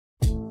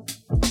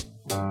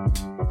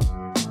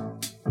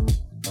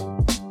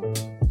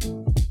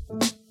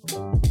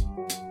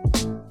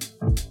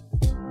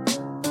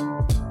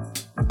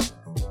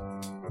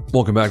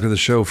Welcome back to the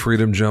show,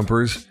 Freedom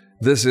Jumpers.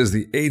 This is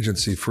the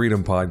Agency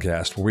Freedom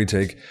Podcast, where we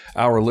take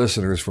our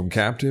listeners from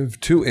captive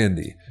to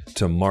indie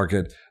to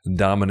market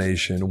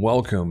domination.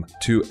 Welcome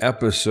to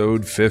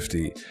episode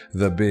 50,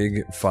 the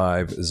Big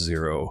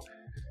 50.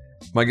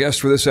 My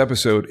guest for this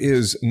episode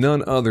is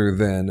none other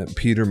than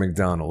Peter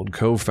McDonald,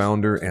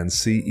 co-founder and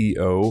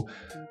CEO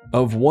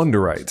of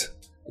Wonderite.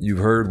 You've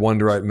heard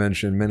Wonderite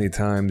mentioned many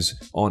times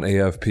on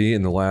AFP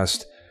in the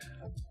last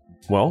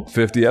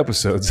 50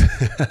 episodes.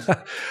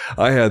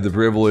 I had the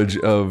privilege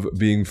of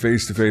being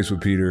face-to-face with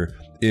Peter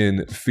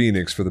in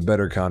Phoenix for the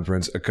Better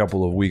Conference a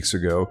couple of weeks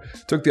ago.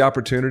 Took the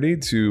opportunity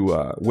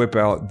to whip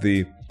out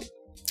the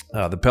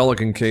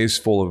Pelican case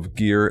full of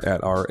gear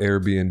at our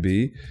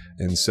Airbnb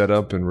and set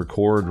up and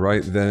record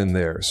right then and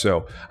there.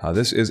 So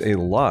this is a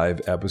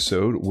live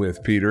episode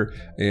with Peter,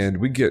 and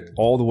we get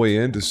all the way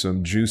into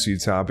some juicy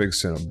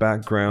topics and a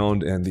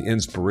background and the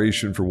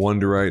inspiration for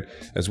Wonderite,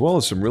 as well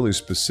as some really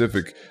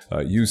specific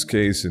use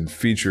case and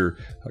feature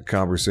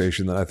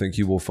conversation that I think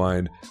you will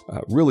find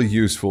really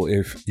useful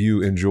if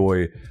you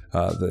enjoy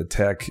the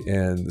tech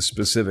and the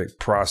specific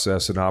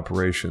process and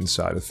operation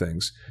side of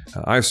things.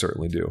 I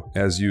certainly do,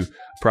 as you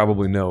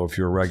probably know if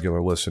you're a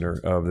regular listener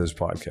of this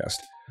podcast.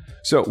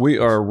 So we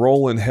are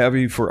rolling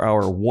heavy for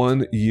our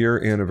 1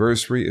 year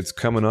anniversary. It's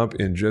coming up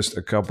in just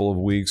a couple of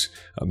weeks.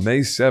 May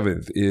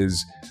 7th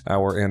is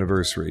our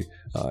anniversary,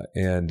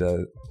 and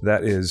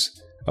that is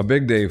a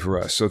big day for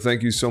us. So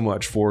thank you so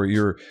much for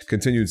your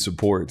continued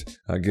support,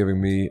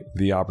 giving me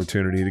the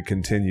opportunity to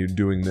continue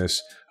doing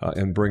this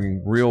and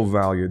bringing real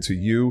value to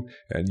you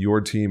and your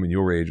team and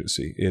your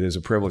agency. It is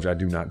a privilege I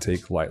do not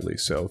take lightly.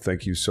 So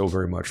thank you so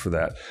very much for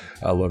that.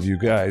 I love you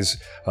guys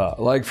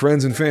like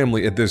friends and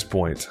family at this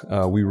point.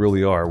 We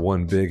really are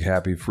one big,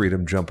 happy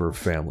Freedom Jumper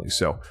family.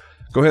 So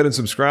go ahead and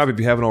subscribe if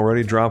you haven't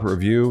already. Drop a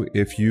review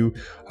if you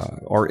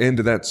are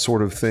into that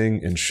sort of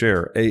thing, and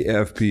share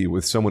AFP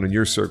with someone in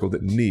your circle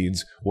that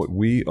needs what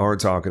we are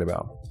talking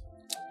about.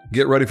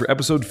 Get ready for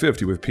episode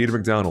 50 with Peter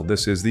McDonald.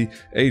 This is the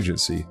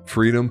Agency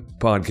Freedom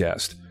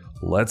Podcast.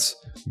 Let's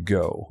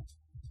go.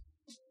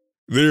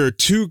 There are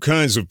two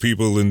kinds of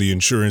people in the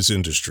insurance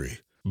industry: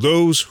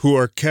 those who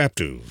are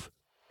captive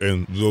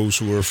and those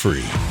who are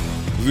free.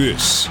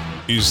 This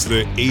is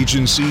the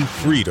Agency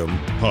Freedom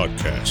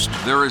Podcast.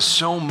 There is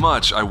so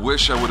much I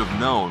wish I would have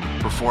known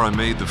before I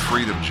made the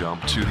freedom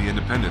jump to the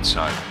independent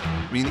side.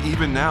 I mean,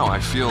 even now, I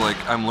feel like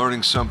I'm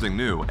learning something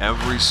new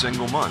every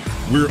single month.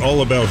 We're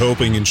all about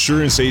helping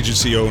insurance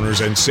agency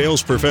owners and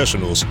sales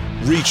professionals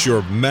reach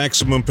your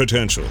maximum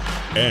potential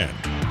and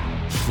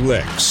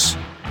flex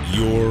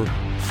your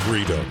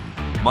freedom.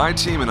 My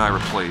team and I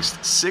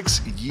replaced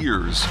 6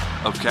 years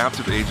of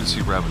captive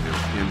agency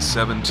revenue in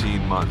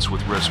 17 months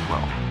with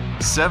RiskWell.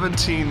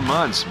 17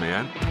 months,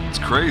 man. It's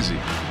crazy.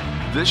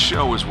 This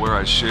show is where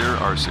I share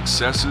our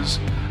successes,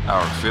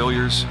 our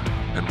failures,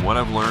 and what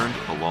I've learned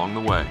along the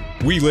way.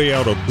 We lay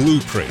out a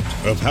blueprint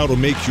of how to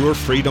make your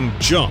freedom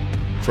jump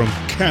from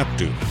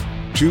captive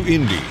to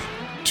indie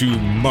to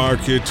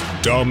market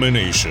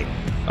domination.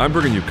 I'm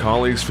bringing you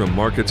colleagues from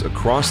markets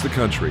across the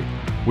country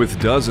with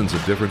dozens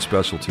of different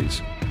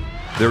specialties.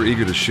 They're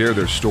eager to share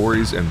their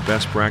stories and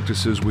best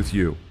practices with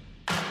you.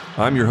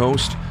 I'm your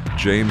host,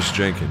 James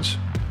Jenkins.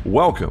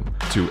 Welcome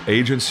to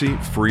Agency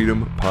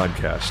Freedom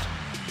Podcast.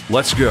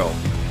 Let's go.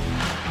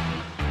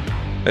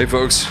 Hey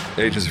folks,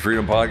 Agency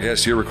Freedom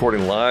Podcast here,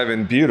 recording live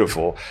in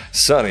beautiful,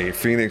 sunny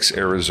Phoenix,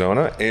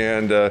 Arizona.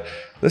 And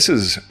this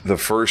is the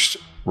first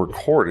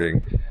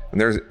recording,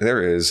 and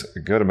there is a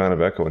good amount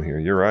of echo in here.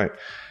 You're right.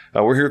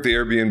 We're here at the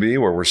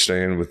Airbnb where we're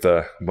staying with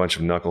a bunch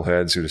of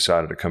knuckleheads who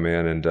decided to come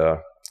in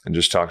and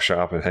just talk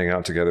shop and hang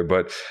out together.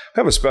 But I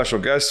have a special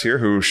guest here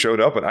who showed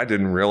up, and I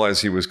didn't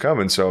realize he was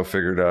coming, so I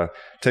figured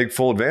take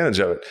full advantage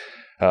of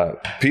it.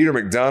 Peter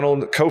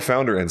McDonald,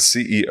 co-founder and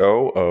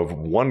CEO of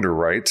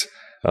Wonderite,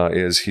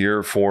 is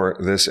here for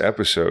this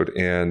episode.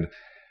 And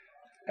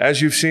as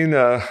you've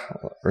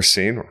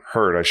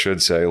heard, I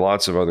should say,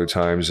 lots of other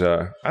times,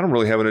 I don't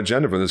really have an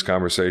agenda for this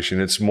conversation.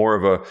 It's more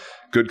of a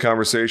good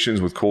conversations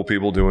with cool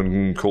people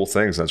doing cool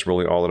things. That's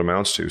really all it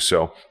amounts to.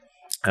 So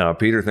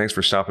Peter, thanks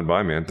for stopping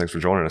by, man. Thanks for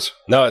joining us.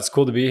 No, it's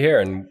cool to be here.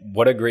 And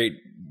what a great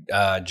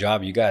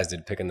job you guys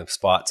did picking the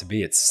spot to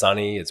be. It's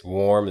sunny, it's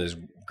warm, there's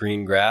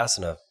green grass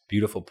and a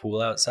beautiful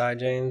pool outside,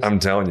 James. I'm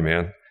telling you,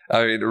 man.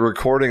 I mean,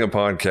 recording a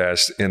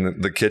podcast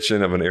in the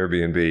kitchen of an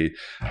Airbnb,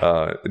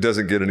 it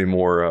doesn't get any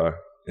more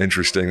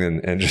interesting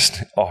and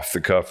just off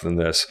the cuff than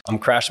this. I'm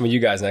crashing with you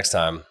guys next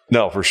time.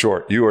 No, for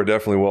sure. You are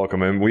definitely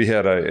welcome. And we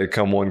had a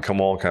come one, come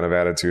all kind of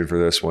attitude for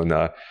this one.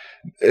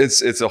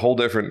 It's a whole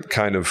different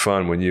kind of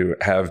fun when you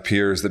have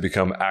peers that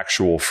become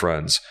actual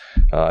friends.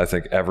 I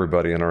think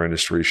everybody in our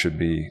industry should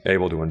be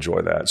able to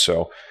enjoy that.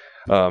 So,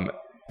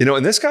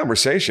 in this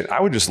conversation,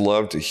 I would just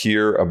love to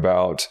hear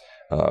about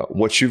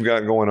what you've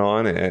got going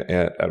on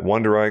at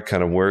Wonderite,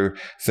 kind of where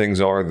things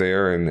are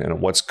there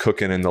and what's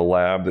cooking in the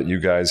lab that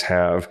you guys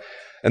have.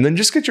 And then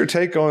just get your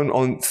take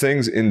on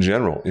things in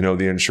general. The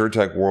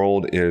InsurTech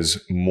world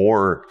is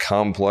more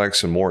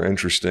complex and more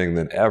interesting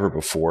than ever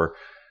before.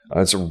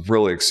 It's a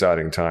really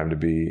exciting time to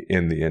be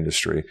in the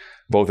industry,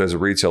 both as a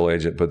retail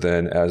agent, but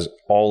then as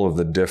all of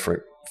the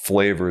different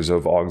flavors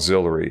of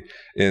auxiliary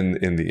in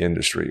the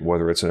industry,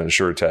 whether it's an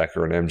InsurTech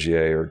or an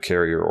MGA or a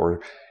carrier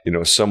or,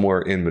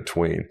 somewhere in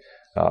between.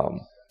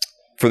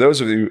 For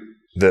those of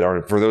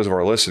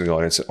our listening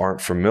audience that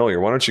aren't familiar,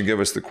 why don't you give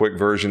us the quick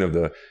version of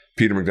the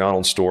Peter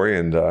McDonald story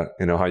and,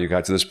 how you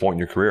got to this point in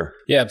your career?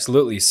 Yeah,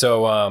 absolutely.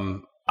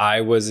 So,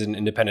 I was an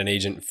independent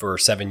agent for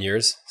 7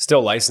 years,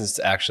 still licensed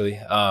actually,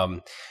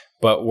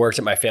 but worked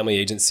at my family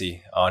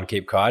agency on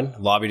Cape Cod,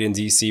 lobbied in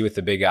DC with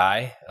the big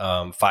I,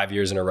 5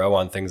 years in a row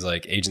on things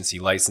like agency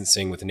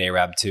licensing with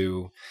NARAB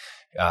 2,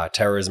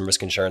 Terrorism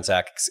Risk Insurance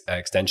Act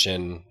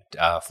extension,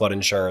 flood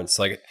insurance,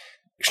 like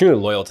extremely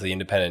loyal to the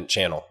independent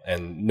channel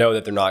and know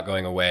that they're not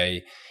going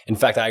away. In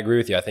fact, I agree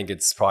with you. I think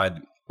it's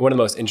probably one of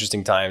the most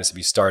interesting times to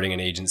be starting an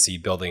agency,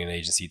 building an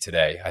agency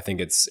today. I think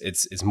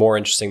it's more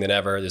interesting than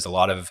ever. There's a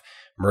lot of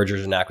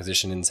mergers and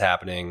acquisitions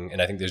happening. And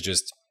I think there's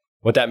just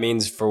what that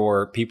means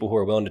for people who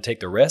are willing to take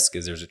the risk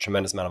is there's a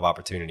tremendous amount of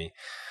opportunity.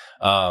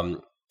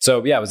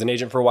 So yeah, I was an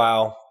agent for a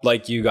while.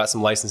 Like you, got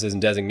some licenses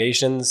and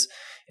designations.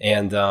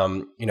 And,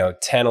 10,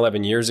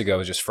 11 years ago, I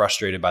was just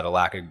frustrated by the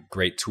lack of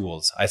great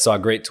tools. I saw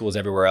great tools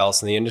everywhere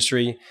else in the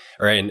industry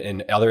or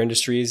in other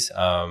industries.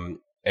 And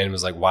it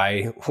was like,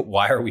 why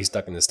are we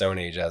stuck in the Stone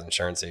Age as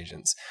insurance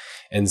agents?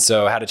 And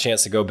so I had a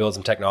chance to go build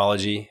some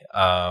technology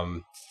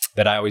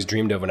that I always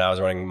dreamed of when I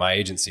was running my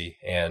agency.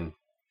 And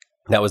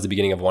that was the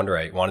beginning of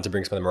Wonderite. Wanted to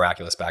bring some of the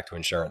miraculous back to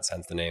insurance,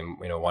 hence the name,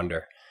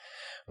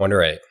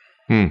 Wonderite.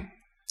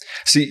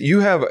 See, you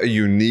have a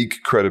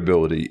unique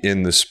credibility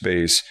in the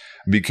space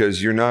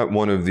because you're not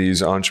one of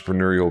these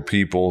entrepreneurial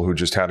people who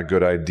just had a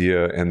good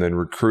idea and then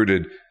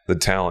recruited the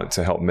talent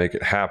to help make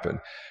it happen.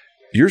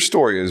 Your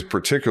story is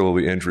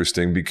particularly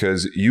interesting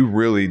because you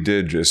really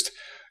did just,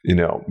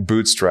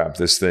 bootstrap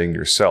this thing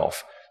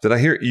yourself. Did I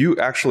hear you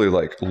actually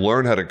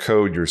learn how to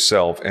code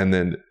yourself and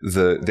then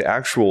the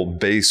actual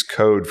base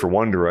code for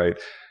Wonderite,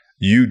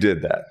 you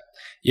did that?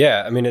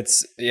 Yeah. I mean,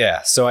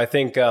 So I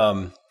think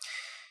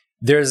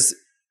there's,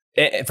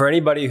 for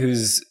anybody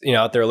who's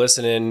out there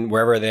listening,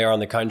 wherever they are in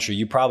the country,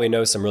 you probably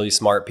know some really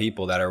smart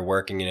people that are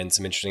working in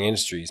some interesting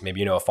industries.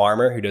 Maybe a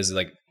farmer who does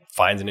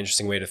finds an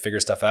interesting way to figure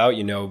stuff out.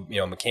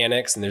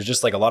 Mechanics, and there's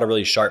just a lot of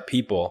really sharp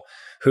people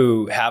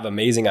who have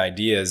amazing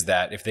ideas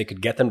that if they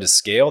could get them to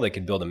scale, they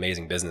could build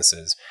amazing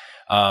businesses.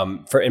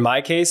 In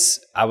my case,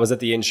 I was at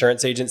the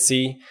insurance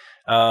agency.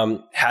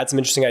 Had some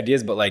interesting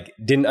ideas, but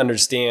didn't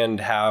understand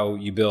how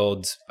you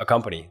build a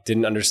company.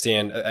 Didn't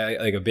understand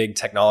a big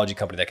technology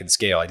company that could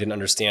scale. I didn't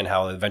understand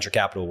how the venture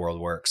capital world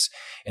works.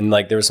 And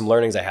there were some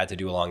learnings I had to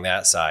do along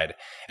that side.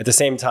 At the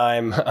same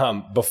time,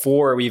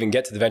 before we even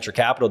get to the venture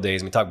capital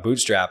days and we talk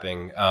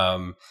bootstrapping,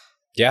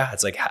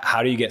 it's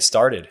how do you get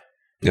started?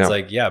 It's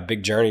a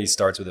big journey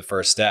starts with the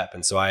first step.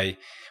 And so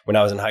when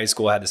I was in high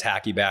school, I had this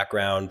hacky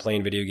background,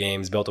 playing video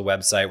games, built a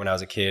website when I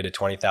was a kid at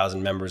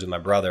 20,000 members with my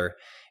brother.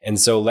 And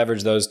so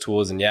leverage those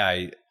tools. And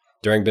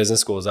during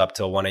business school, I was up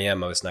till 1 a.m.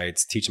 most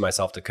nights, teaching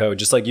myself to code.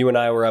 Just like you and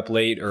I were up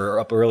late or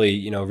up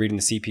early, reading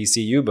the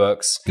CPCU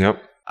books.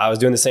 Yep. I was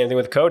doing the same thing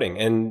with coding.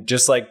 And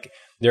just like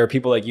there are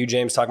people like you,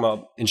 James, talking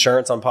about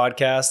insurance on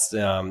podcasts,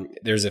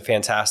 there's a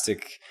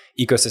fantastic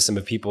ecosystem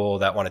of people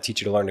that want to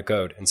teach you to learn to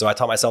code. And so I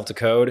taught myself to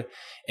code.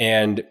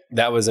 And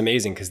that was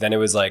amazing because then it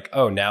was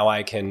now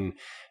I can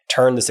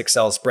turn this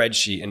Excel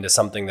spreadsheet into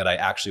something that I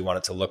actually want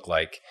it to look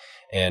like.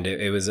 And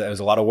it was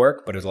a lot of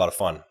work, but it was a lot of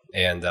fun.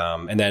 And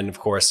then of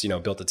course,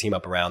 built a team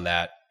up around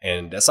that.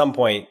 And at some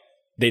point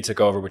they took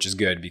over, which is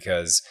good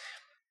because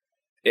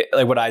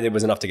what I did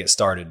was enough to get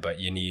started, but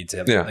you need to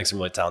have some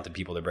really talented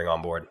people to bring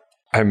on board.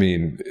 I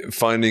mean,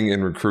 finding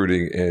and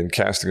recruiting and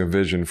casting a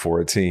vision for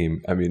a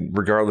team. I mean,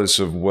 regardless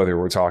of whether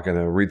we're talking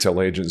a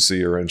retail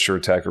agency or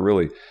InsurTech or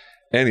really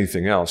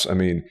anything else, I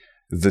mean,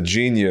 the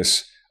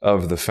genius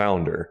of the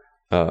founder,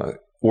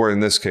 or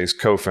in this case,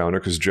 co-founder,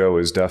 because Joe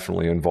is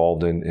definitely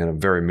involved in a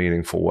very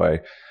meaningful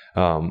way.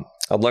 I'd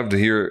love to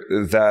hear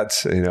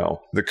that,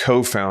 the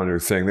co-founder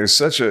thing. There's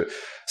such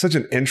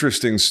an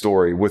interesting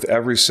story with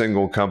every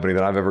single company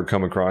that I've ever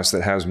come across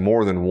that has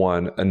more than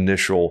one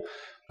initial,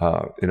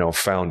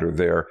 founder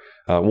there.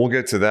 We'll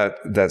get to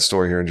that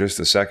story here in just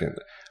a second.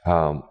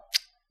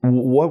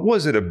 What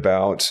was it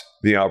about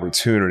the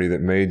opportunity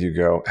that made you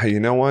go, hey, you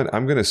know what?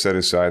 I'm going to set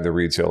aside the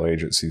retail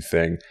agency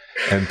thing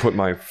and put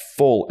my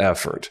full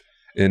effort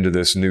into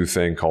this new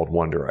thing called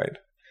Wonderite?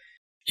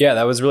 Yeah,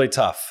 that was really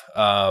tough.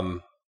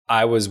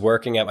 I was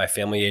working at my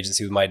family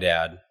agency with my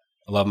dad.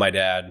 I love my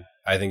dad.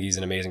 I think he's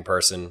an amazing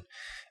person.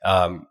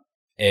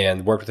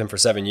 And worked with him for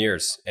 7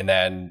 years. And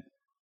then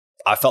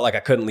I felt like I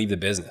couldn't leave the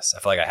business. I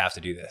felt like I have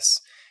to do this.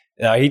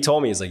 Now he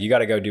told me, he's like, you got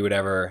to go do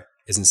whatever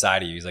is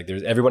inside of you. He's like,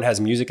 everyone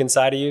has music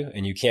inside of you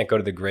and you can't go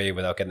to the grave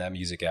without getting that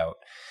music out.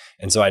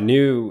 And so I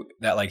knew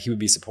that he would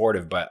be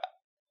supportive, but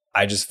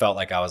I just felt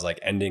like I was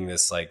ending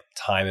this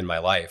time in my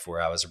life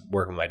where I was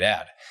working with my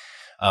dad.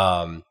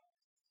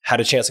 Had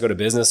a chance to go to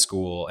business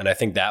school. And I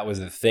think that was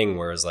the thing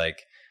where it was all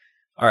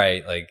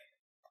right,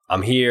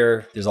 I'm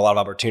here. There's a lot of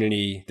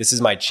opportunity. This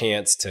is my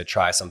chance to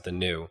try something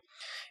new.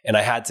 And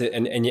I had to,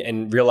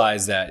 and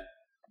realize that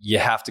you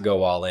have to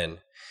go all in.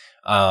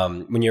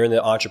 When you're in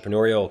the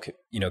entrepreneurial,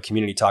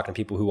 community, talking to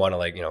people who want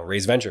to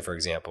raise venture, for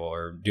example,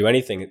 or do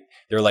anything,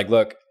 they're like,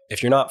 look,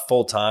 if you're not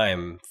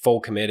full-time,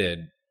 full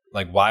committed,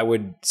 like why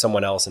would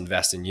someone else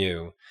invest in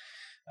you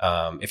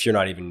if you're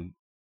not even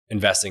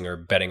investing or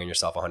betting on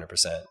yourself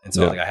 100%? And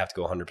so I have to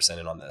go 100%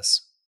 in on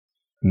this.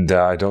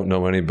 I don't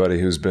know anybody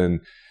who's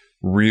been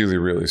really,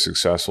 really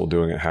successful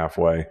doing it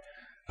halfway.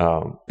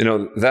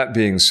 That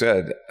being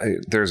said,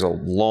 there's a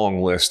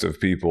long list of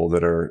people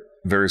that are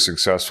very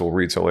successful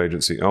retail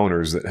agency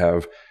owners that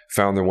have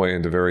found their way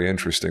into very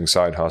interesting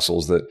side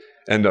hustles that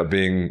end up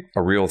being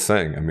a real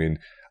thing. I mean,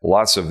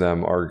 lots of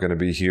them are going to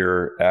be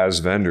here as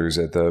vendors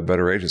at the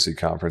Better Agency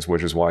Conference,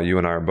 which is why you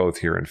and I are both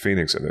here in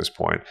Phoenix at this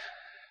point.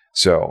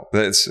 So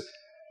it's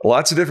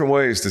lots of different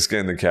ways to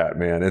skin the cat,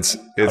 man. It's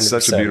 100%.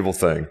 Such a beautiful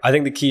thing. I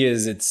think the key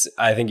is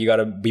I think you got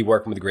to be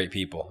working with great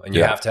people, and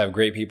you have to have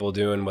great people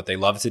doing what they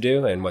love to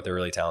do and what they're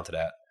really talented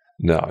at.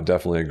 No, I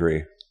definitely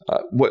agree.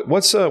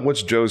 What's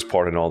Joe's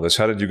part in all this?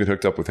 How did you get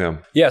hooked up with him?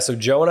 Yeah, so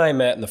Joe and I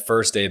met in the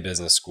first day of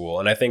business school,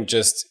 and I think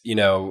just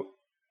if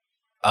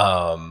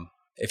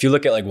you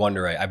look at like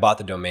Wonderite, I bought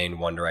the domain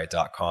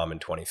wonderite.com in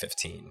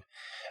 2015.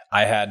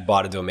 I had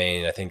bought a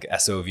domain, I think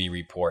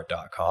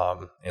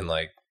sovreport.com in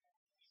like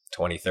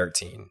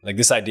 2013. Like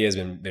this idea has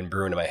been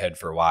brewing in my head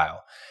for a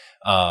while.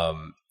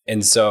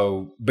 And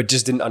so, but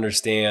just didn't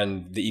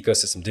understand the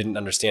ecosystem, didn't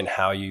understand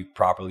how you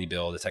properly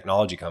build a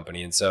technology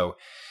company. And so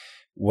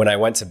when I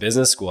went to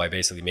business school, I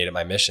basically made it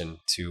my mission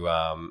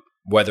to,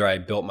 whether I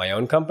built my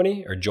own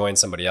company or joined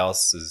somebody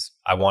else's,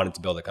 I wanted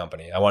to build a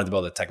company. I wanted to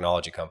build a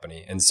technology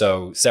company. And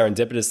so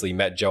serendipitously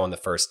met Joe on the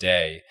first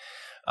day,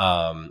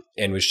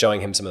 and was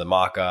showing him some of the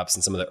mock-ups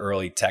and some of the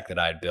early tech that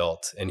I had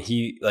built. And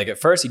he, like, at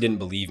first he didn't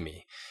believe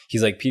me.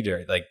 He's like,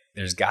 Peter, like,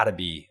 there's got to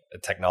be a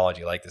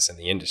technology like this in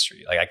the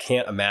industry. Like, I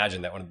can't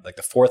imagine that one, like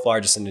the fourth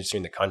largest industry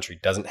in the country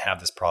doesn't have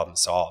this problem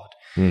solved.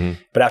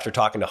 Mm-hmm. But after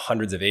talking to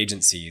hundreds of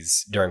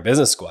agencies during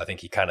business school, I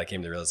think he kind of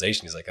came to the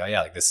realization. He's like, oh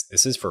yeah, like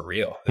this is for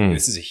real. Mm.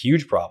 This is a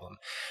huge problem.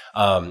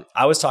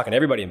 I was talking to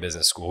everybody in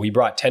business school. We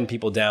brought 10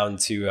 people down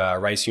to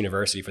Rice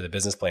University for the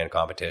business plan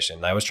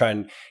competition. I was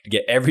trying to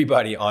get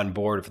everybody on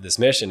board for this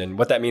mission. And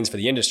what that means for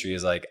the industry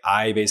is like,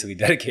 I basically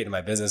dedicated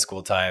my business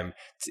school time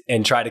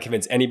and try to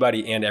convince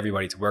anybody and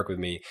everybody to work with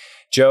me.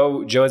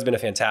 Joe has been a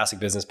fantastic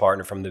business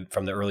partner from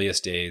the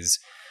earliest days.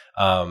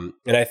 And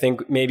I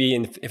think maybe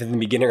if in the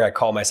beginning I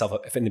call myself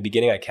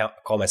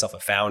a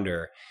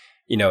founder,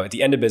 at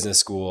the end of business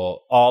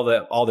school, all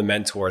the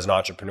mentors and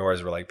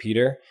entrepreneurs were like,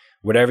 Peter,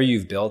 whatever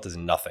you've built is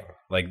nothing.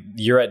 Like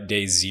you're at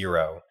day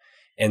zero.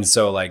 And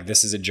so like,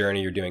 this is a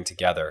journey you're doing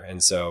together.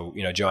 And so,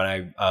 Joe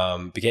and I,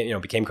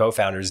 became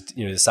co-founders,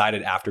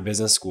 decided after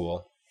business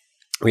school.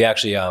 We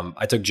actually,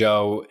 I took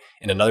Joe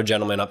and another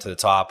gentleman up to the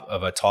top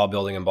of a tall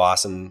building in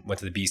Boston, went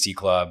to the BC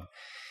Club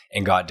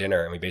and got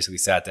dinner. And we basically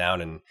sat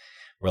down and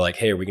we're like,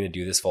 hey, are we going to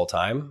do this full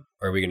time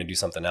or are we going to do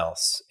something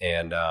else?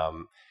 And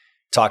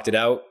talked it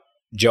out.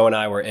 Joe and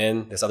I were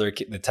in.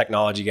 The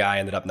technology guy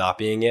ended up not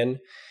being in.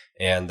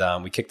 And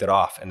we kicked it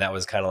off. And that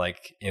was kind of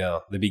like,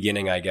 the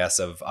beginning, I guess,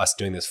 of us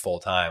doing this full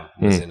time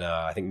was in,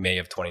 I think, May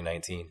of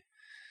 2019.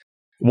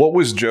 What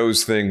was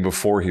Joe's thing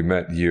before he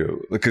met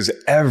you? Because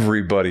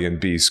everybody in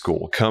B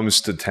school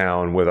comes to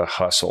town with a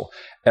hustle.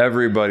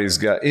 Everybody's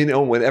got,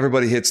 when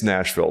everybody hits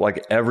Nashville,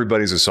 like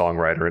everybody's a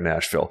songwriter in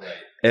Nashville.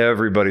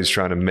 Everybody's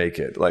trying to make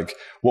it. Like,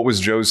 what was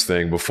Joe's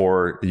thing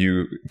before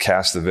you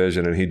cast the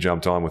vision and he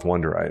jumped on with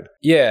Wonderite?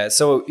 Yeah.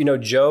 So,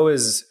 Joe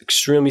is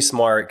extremely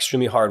smart,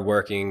 extremely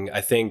hardworking.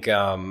 I think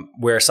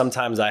where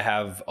sometimes I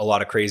have a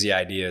lot of crazy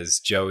ideas,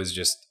 Joe is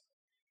just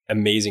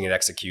amazing at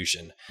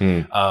execution.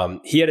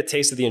 He had a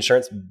taste of the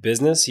insurance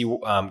business. He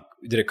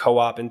did a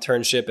co-op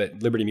internship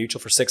at Liberty Mutual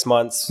for 6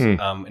 months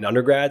in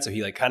undergrad. So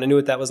he kind of knew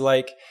what that was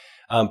like.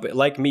 But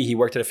like me, he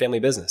worked at a family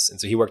business. And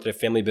so he worked at a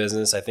family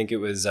business. I think it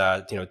was,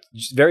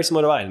 very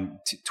similar to mine,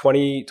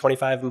 20,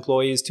 25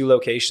 employees, 2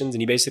 locations.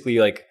 And he basically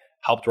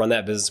helped run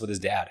that business with his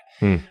dad.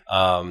 And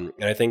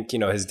I think,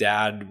 his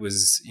dad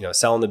was,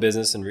 selling the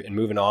business and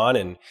moving on.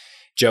 And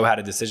Joe had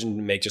a decision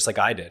to make just like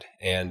I did.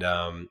 And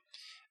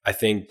I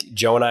think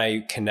Joe and I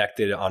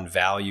connected on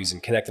values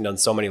and connected on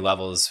so many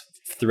levels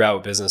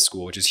throughout business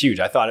school, which is huge.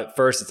 I thought at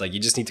first it's like,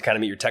 you just need to kind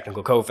of meet your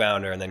technical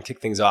co-founder and then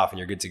kick things off and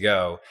you're good to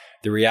go.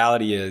 The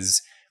reality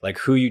is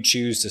who you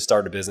choose to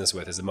start a business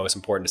with is the most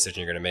important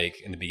decision you're going to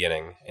make in the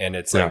beginning. And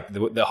it's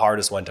the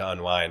hardest one to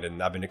unwind.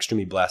 And I've been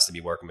extremely blessed to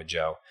be working with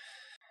Joe.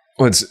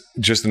 Well, it's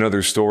just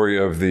another story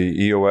of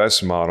the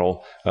EOS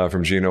model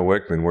from Gino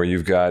Wickman, where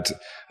you've got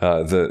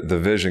the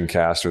vision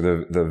cast or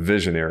the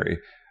visionary,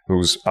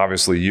 who's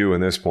obviously you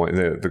in this point,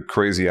 the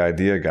crazy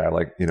idea guy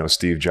like,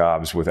 Steve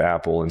Jobs with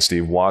Apple and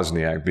Steve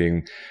Wozniak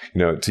being,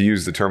 to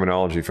use the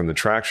terminology from the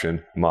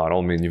traction model.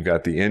 I mean, you've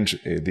got the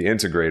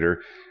integrator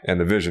and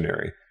the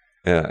visionary.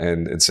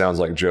 And it sounds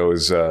like Joe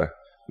is the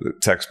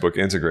textbook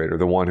integrator,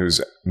 the one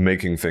who's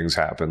making things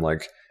happen,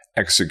 like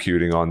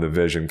executing on the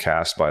vision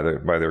cast by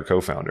their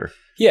co-founder.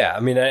 Yeah. I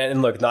mean,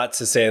 and look, not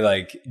to say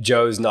like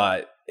Joe's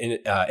not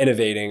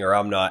innovating or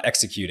I'm not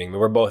executing. I mean,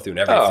 we're both doing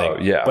everything. Oh,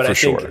 yeah, but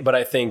sure. But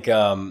I think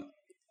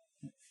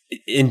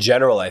in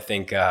general, I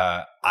think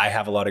I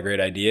have a lot of great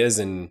ideas,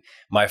 and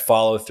my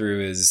follow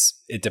through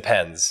it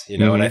depends, you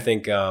know. And I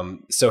think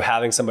so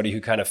having somebody who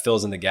kind of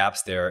fills in the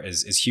gaps there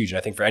is huge. And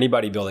I think for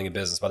anybody building a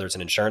business, whether it's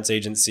an insurance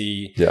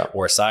agency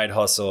or a side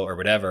hustle or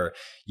whatever,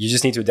 you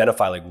just need to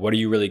identify like what are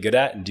you really good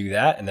at and do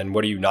that, and then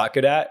what are you not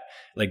good at,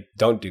 like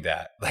don't do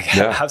that. Like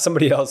have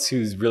somebody else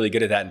who's really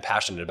good at that and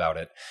passionate about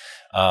it.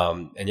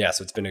 So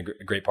it's been a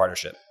great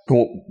partnership.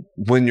 Well,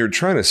 when you're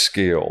trying to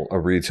scale a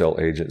retail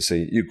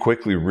agency, you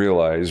quickly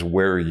realize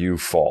where you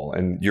fall,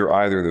 and you're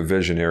either the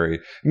visionary.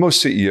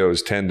 Most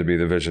CEOs tend to be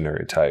the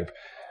visionary type.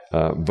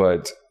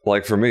 But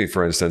like for me,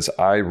 for instance,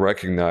 I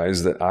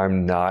recognize that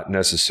I'm not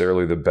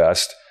necessarily the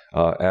best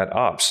at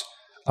ops.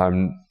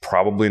 I'm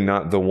probably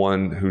not the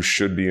one who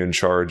should be in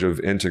charge of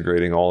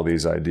integrating all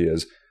these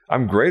ideas.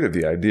 I'm great at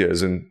the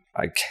ideas and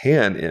I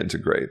can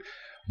integrate.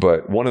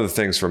 But one of the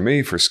things for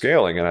me for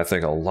scaling, and I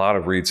think a lot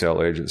of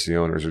retail agency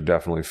owners are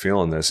definitely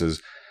feeling this,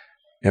 is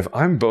if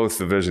I'm both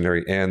the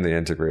visionary and the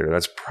integrator,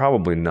 that's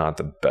probably not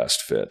the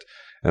best fit.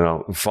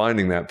 And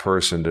finding that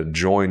person to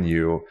join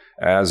you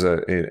as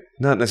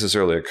not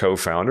necessarily a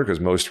co-founder, because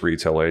most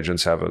retail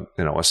agents have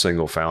a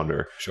single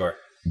founder. Sure.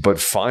 But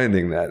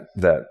finding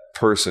that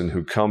person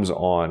who comes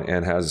on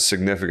and has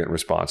significant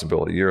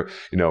responsibility, you're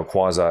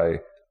quasi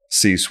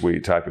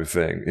C-suite type of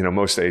thing.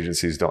 Most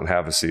agencies don't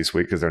have a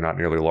C-suite because they're not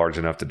nearly large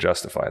enough to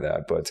justify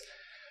that. But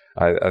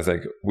I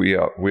think we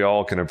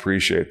all can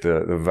appreciate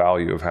the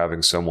value of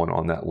having someone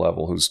on that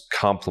level who's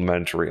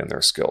complementary in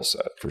their skill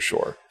set, for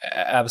sure.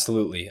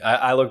 Absolutely.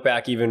 I look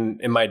back even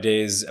in my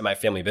days at my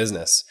family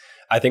business.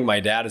 I think my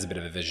dad is a bit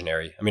of a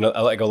visionary. I mean,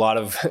 like a lot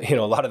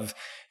of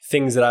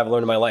things that I've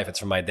learned in my life, it's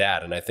from my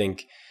dad. And I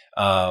think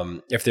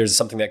if there's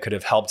something that could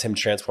have helped him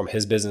transform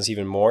his business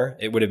even more,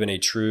 it would have been a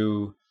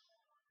true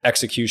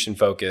execution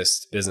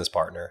focused business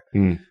partner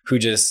who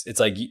just, it's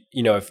like,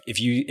 if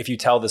you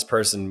tell this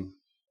person,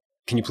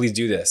 can you please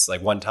do this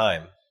like one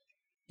time,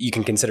 you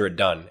can consider it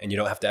done and you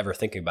don't have to ever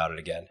think about it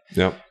again.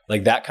 Yeah.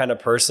 Like that kind of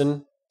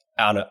person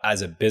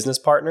as a business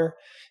partner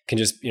can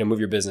just, move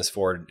your business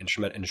forward in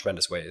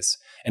tremendous ways.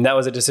 And that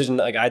was a decision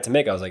like I had to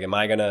make. I was like,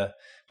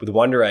 with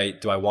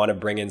Wonderite, do I want to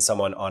bring in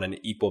someone on an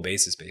equal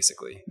basis,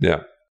 basically?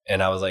 Yeah.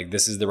 And I was like,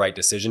 this is the right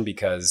decision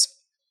because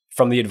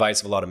from the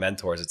advice of a lot of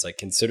mentors, it's like,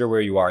 consider where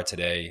you are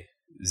today,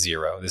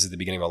 0. This is the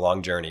beginning of a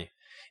long journey.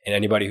 And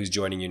anybody who's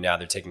joining you now,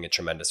 they're taking a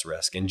tremendous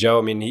risk. And Joe,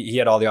 I mean, he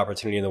had all the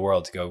opportunity in the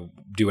world to go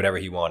do whatever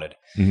he wanted.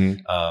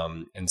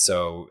 Mm-hmm. And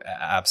so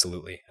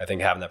absolutely, I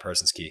think having that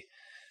person's key.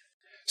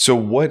 So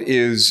what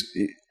is,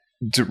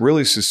 to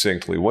really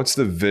succinctly, what's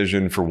the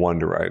vision for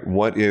Wonderite?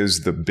 What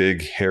is the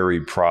big, hairy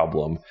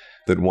problem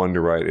that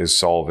Wonderite is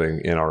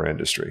solving in our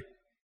industry?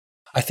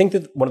 I think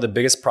that one of the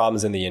biggest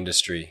problems in the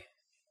industry,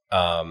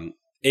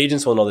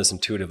 agents will know this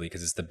intuitively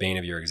because it's the bane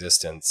of your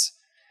existence.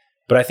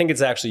 But I think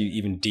it's actually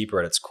even deeper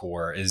at its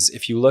core is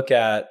if you look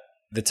at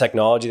the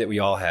technology that we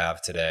all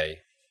have today,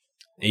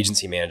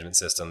 agency management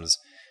systems,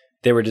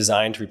 they were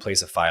designed to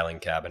replace a filing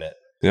cabinet.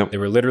 Yep. They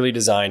were literally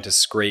designed to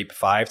scrape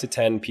 5 to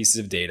 10 pieces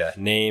of data,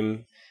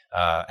 name,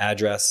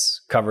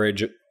 address,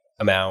 coverage,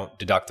 amount,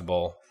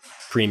 deductible,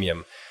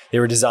 premium. They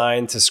were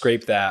designed to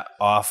scrape that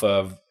off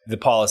of the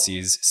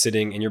policies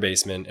sitting in your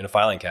basement in a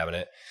filing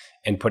cabinet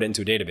and put it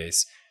into a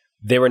database.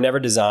 They were never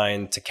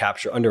designed to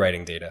capture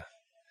underwriting data.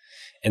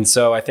 And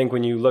so I think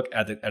when you look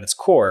at its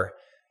core,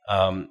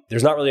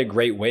 there's not really a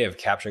great way of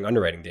capturing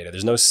underwriting data.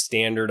 There's no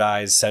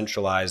standardized,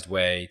 centralized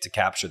way to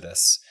capture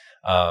this.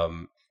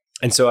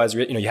 And so as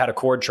you had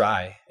Accord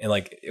try, and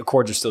like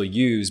Accords are still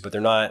used, but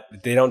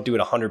they don't do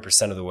it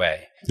 100% of the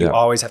way. You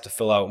always have to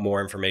fill out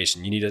more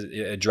information. You need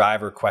a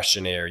driver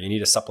questionnaire. You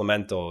need a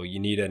supplemental.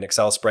 You need an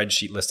Excel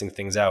spreadsheet listing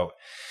things out.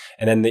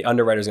 And then the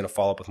underwriter is going to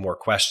follow up with more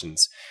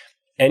questions.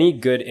 Any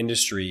good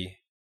industry,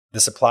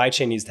 the supply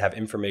chain needs to have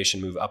information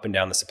move up and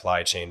down the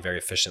supply chain very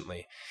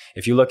efficiently.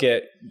 If you look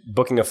at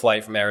booking a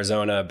flight from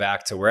Arizona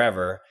back to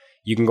wherever,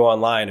 you can go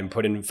online and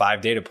put in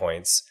 5 data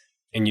points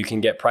and you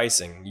can get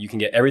pricing. You can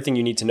get everything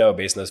you need to know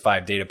based on those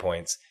 5 data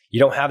points. You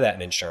don't have that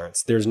in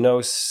insurance. There's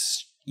no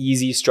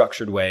easy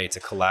structured way to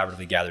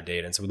collaboratively gather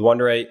data. And so with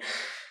Wonderite,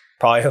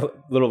 probably a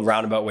little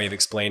roundabout way of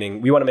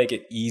explaining, we want to make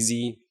it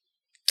easy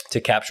to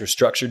capture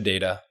structured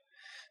data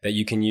that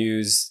you can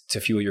use to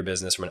fuel your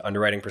business from an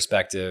underwriting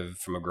perspective,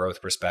 from a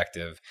growth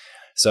perspective.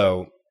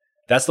 So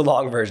that's the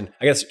long version.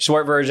 I guess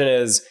short version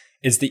is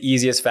it's the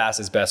easiest,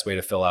 fastest, best way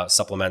to fill out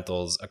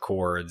supplementals,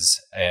 accords,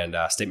 and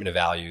statement of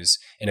values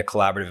in a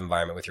collaborative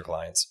environment with your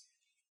clients.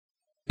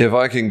 If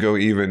I can go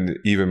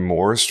even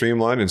more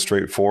streamlined and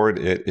straightforward,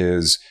 it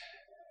is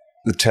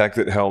the tech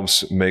that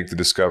helps make the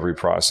discovery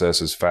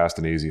process as fast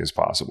and easy as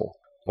possible.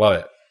 Love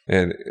it.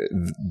 And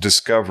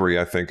discovery,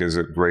 I think, is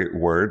a great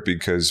word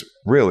because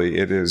really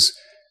it is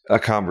a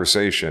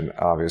conversation,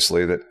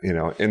 obviously, that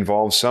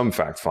involves some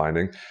fact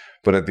finding,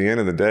 But at the end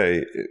of the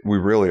day, we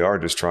really are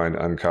just trying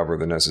to uncover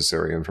the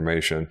necessary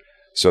information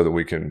so that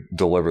we can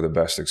deliver the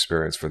best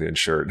experience for the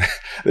insured.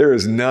 There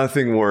is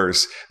nothing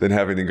worse than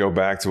having to go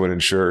back to an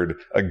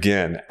insured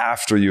again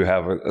after you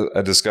have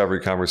a discovery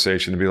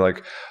conversation to be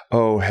like,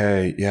 oh,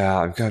 hey, yeah,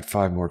 I've got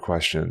 5 more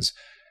questions.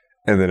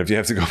 And then if you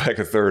have to go back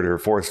a third or a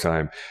fourth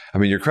time, I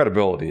mean, your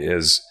credibility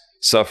is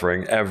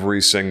suffering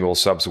every single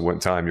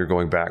subsequent time you're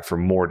going back for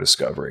more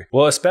discovery.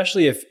 Well,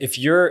 especially if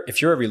you're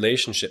a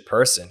relationship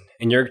person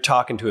and you're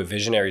talking to a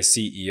visionary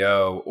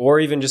CEO or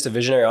even just a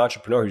visionary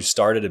entrepreneur who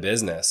started a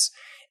business,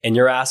 and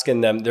you're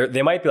asking them,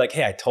 they might be like,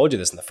 hey, I told you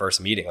this in the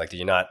first meeting. Like, did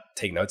you not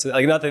take notes of it?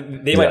 Like, not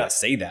that they might not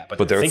say that,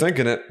 but they're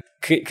thinking it.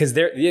 Because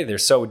they're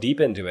so deep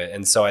into it.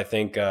 And so I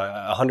think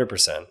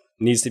 100%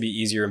 needs to be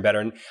easier and better.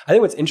 And I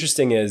think what's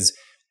interesting is,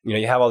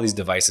 you have all these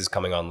devices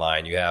coming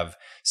online. You have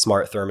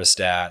smart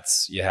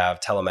thermostats, you have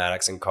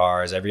telematics in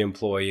cars. Every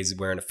employee is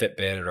wearing a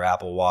Fitbit or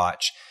Apple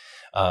Watch.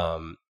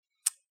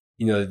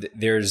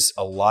 There's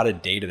a lot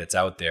of data that's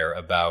out there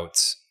about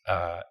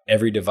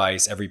every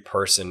device, every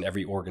person,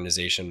 every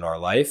organization in our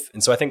life.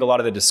 And so I think a lot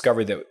of the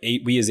discovery that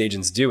we as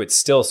agents do, it's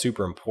still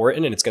super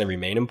important and it's going to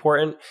remain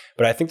important.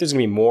 But I think there's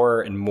going to be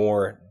more and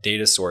more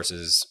data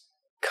sources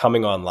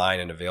coming online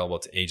and available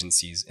to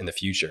agencies in the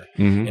future.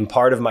 Mm-hmm. And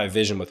part of my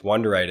vision with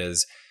Wonderite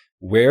is,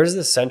 where's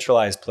the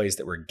centralized place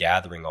that we're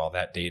gathering all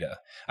that data?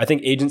 I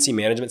think agency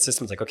management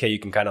systems, like, okay, you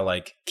can kind of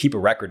like keep a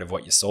record of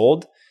what you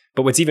sold.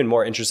 But what's even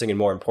more interesting and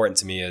more important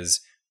to me is,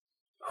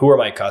 who are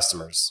my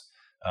customers?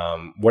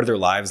 What are their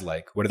lives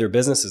like? What are their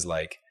businesses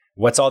like?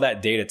 What's all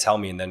that data tell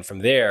me? And then from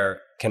there,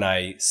 can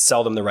I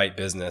sell them the right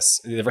business,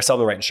 sell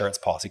them the right insurance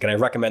policy? Can I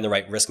recommend the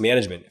right risk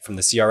management from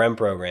the CRM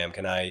program?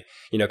 Can I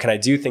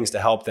do things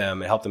to help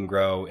them and help them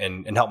grow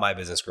and help my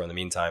business grow in the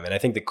meantime? And I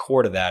think the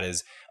core to that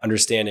is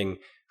understanding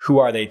who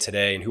are they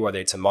today and who are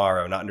they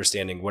tomorrow, not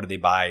understanding what did they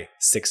buy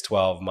 6,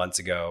 12 months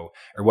ago,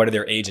 or what did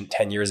their agent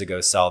 10 years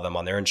ago sell them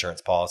on their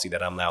insurance policy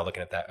that I'm now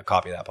looking at a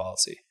copy of that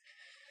policy.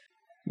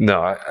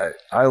 No,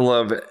 I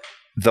love it.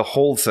 The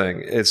whole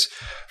thing. It's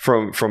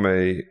from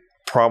a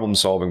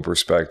problem-solving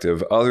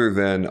perspective, other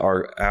than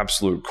our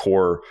absolute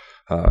core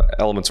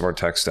elements of our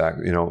tech stack,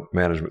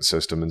 management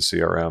system and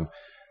CRM.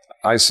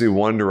 I see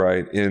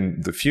Wonderite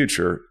in the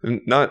future,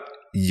 not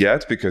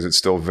yet because it's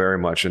still very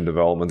much in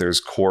development.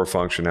 There's core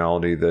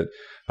functionality that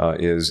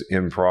is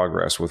in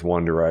progress with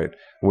Wonderite,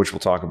 which we'll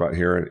talk about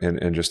here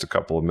in just a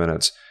couple of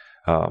minutes.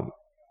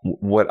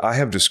 What I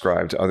have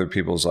described to other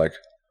people is like,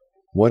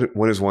 what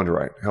is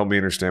Wonderite? Help me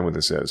understand what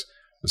this is.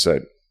 I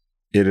said,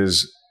 it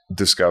is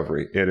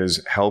discovery. It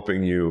is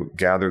helping you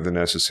gather the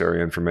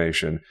necessary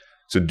information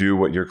to do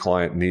what your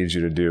client needs you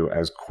to do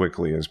as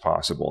quickly as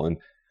possible. And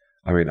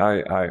I mean,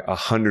 I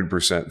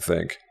 100%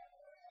 think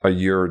a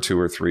year or 2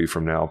 or 3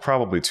 from now,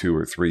 probably 2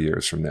 or 3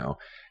 years from now,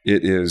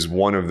 it is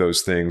one of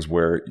those things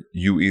where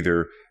you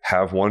either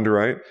have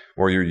Wonderite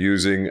or you're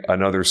using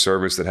another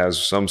service that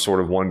has some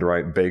sort of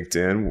Wonderite baked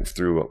in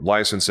through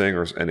licensing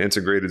or an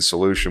integrated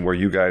solution where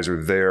you guys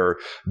are there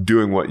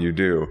doing what you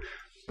do.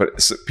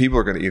 But people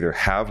are going to either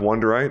have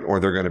Wonderite or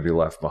they're going to be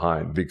left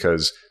behind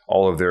because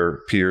all of their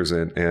peers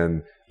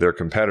and their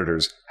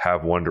competitors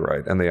have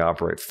Wonderite and they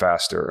operate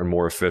faster and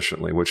more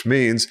efficiently, which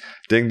means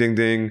ding, ding,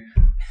 ding,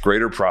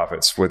 greater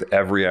profits with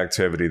every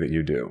activity that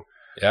you do.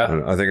 Yeah.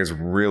 And I think it's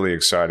really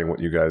exciting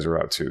what you guys are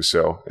up to.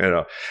 So,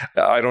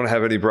 I don't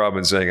have any problem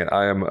in saying it.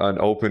 I am an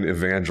open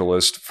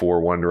evangelist for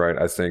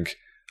Wonderite. I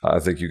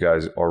think you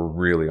guys are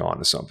really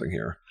onto something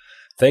here.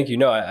 Thank you.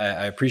 No,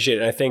 I appreciate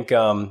it. And I think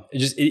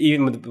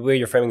even with the way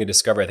you're framing the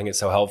discovery, I think it's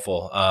so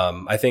helpful.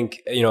 I think,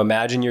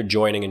 imagine you're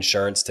joining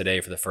insurance today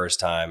for the first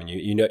time and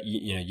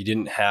you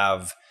didn't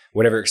have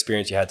whatever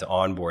experience you had to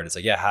onboard. It's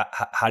like, yeah,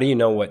 how do you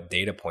know what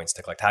data points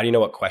to collect? How do you know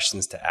what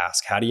questions to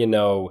ask? How do you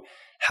know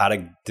how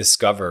to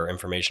discover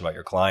information about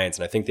your clients?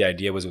 And I think the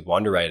idea was with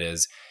Wonderite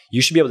is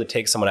you should be able to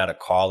take someone out of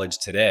college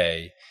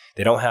today.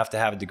 They don't have to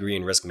have a degree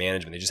in risk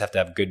management. They just have to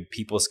have good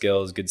people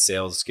skills, good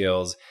sales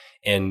skills.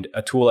 And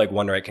a tool like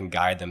Wonderite can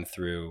guide them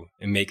through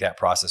and make that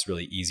process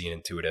really easy and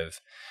intuitive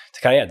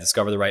to kind of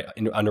discover the right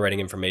underwriting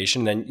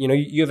information. Then,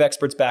 you have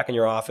experts back in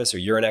your office or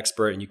you're an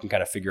expert and you can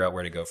kind of figure out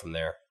where to go from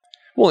there.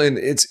 Well, and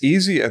it's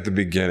easy at the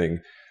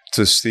beginning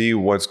to see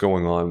what's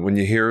going on. When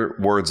you hear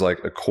words like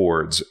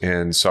Accords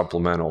and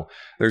supplemental,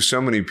 there's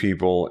so many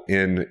people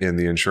in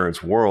the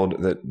insurance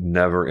world that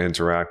never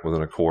interact with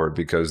an Accord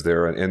because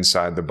they're an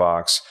inside the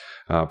box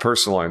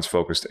personal lines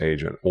focused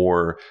agent,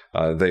 or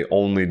they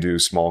only do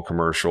small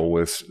commercial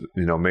with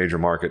major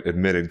market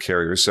admitted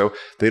carriers. So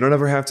they don't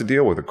ever have to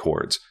deal with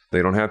Accords.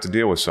 They don't have to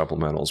deal with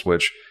supplementals,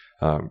 which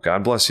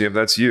God bless you if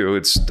that's you.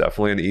 It's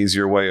definitely an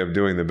easier way of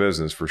doing the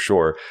business for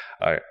sure.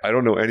 I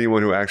don't know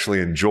anyone who actually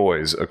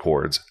enjoys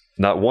Accords.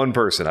 Not one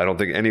person. I don't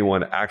think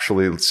anyone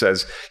actually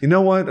says, you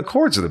know what,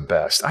 Accords are the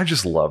best. I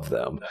just love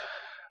them.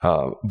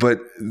 But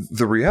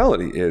the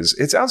reality is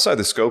it's outside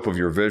the scope of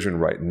your vision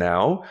right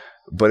now,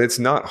 but it's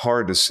not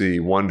hard to see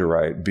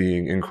Wonderite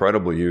being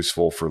incredibly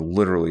useful for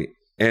literally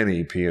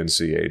any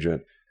P&C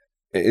agent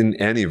in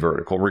any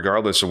vertical,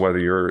 regardless of whether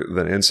you're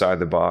the inside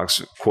the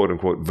box, quote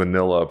unquote,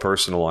 vanilla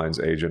personal lines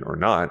agent or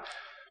not,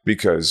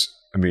 because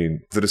I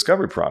mean, the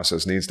discovery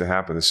process needs to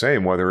happen the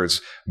same, whether it's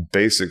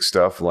basic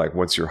stuff like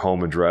what's your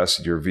home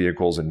address, your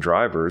vehicles and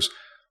drivers,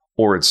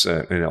 or it's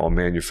a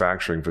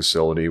manufacturing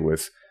facility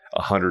with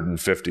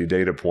 150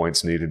 data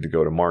points needed to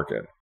go to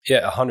market.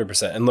 Yeah,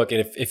 100%. And look,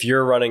 if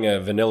you're running a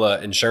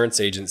vanilla insurance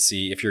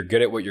agency, if you're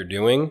good at what you're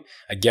doing,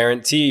 I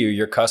guarantee you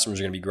your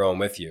customers are going to be growing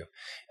with you.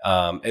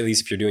 At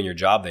least if you're doing your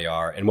job, they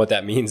are. And what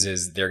that means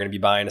is they're going to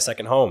be buying a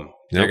second home.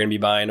 Yep. They're going to be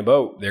buying a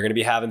boat. They're going to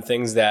be having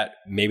things that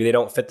maybe they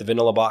don't fit the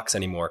vanilla box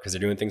anymore because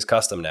they're doing things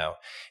custom now.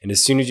 And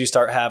as soon as you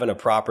start having a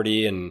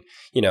property and,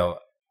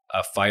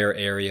 a fire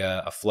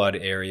area, a flood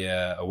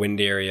area, a wind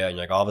area, and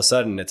you're like, all of a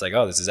sudden it's like,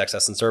 oh, this is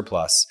excess and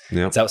surplus.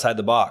 Yep. It's outside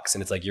the box.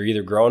 And it's like, you're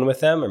either growing with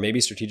them or maybe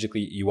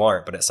strategically you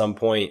aren't. But at some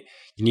point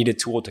you need a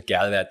tool to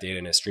gather that data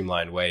in a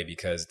streamlined way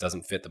because it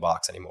doesn't fit the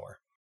box anymore.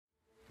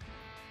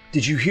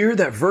 Did you hear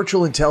that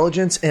virtual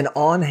intelligence and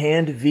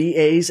on-hand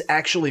VAs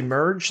actually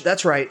merge?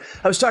 That's right.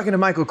 I was talking to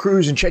Michael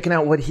Cruz and checking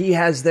out what he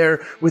has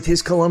there with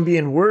his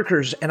Colombian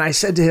workers. And I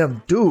said to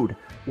him, dude,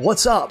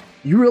 what's up?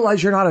 You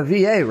realize you're not a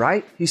VA,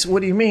 right? He said,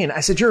 what do you mean? I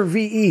said, you're a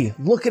VE.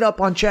 Look it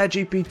up on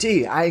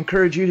ChatGPT. I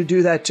encourage you to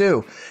do that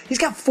too. He's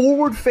got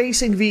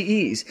forward-facing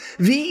VEs.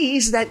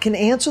 VEs that can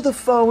answer the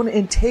phone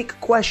and take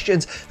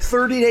questions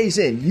 30 days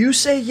in. You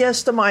say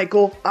yes to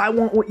Michael, I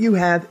want what you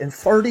have. In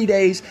 30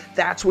 days,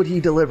 that's what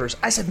he delivers.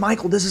 I said,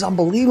 Michael, this is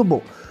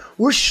unbelievable.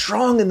 We're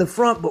strong in the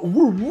front, but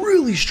we're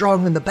really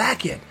strong in the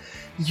back end.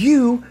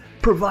 You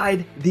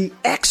provide the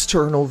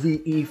external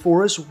VE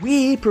for us.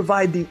 We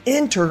provide the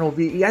internal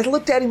VE. I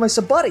looked at him, I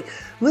said, buddy,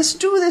 let's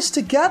do this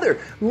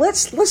together.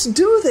 Let's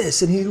do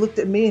this. And he looked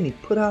at me and he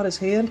put out his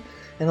hand,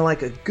 and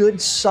like a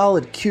good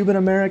solid Cuban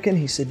American,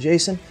 he said,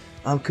 Jason,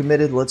 I'm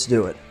committed. Let's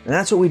do it. And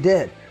that's what we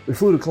did. We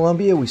flew to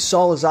Colombia, we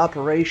saw his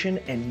operation,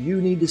 and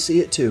you need to see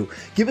it too.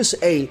 Give us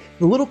a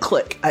little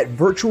click at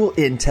Virtual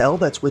Intel,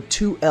 that's with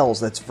 2 L's,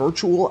 that's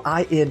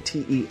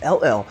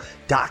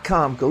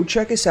virtualintell.com. Go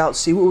check us out,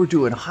 see what we're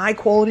doing. High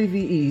quality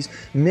VEs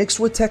mixed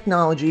with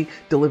technology,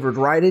 delivered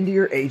right into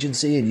your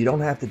agency, and you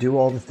don't have to do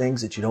all the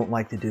things that you don't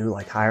like to do,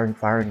 like hiring,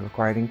 firing,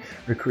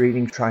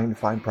 recruiting, trying to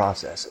find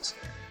processes.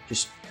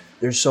 Just,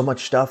 there's so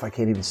much stuff, I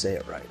can't even say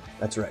it right.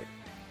 That's right.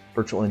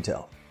 Virtual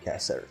Intel,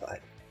 CAS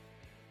certified.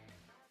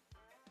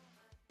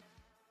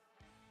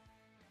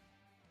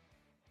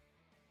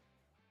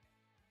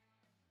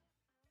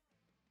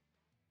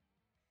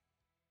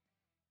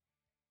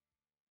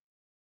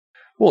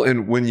 Well,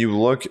 and when you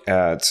look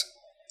at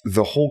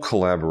the whole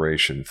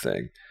collaboration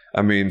thing,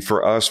 I mean,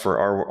 for us, for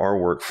our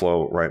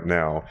workflow right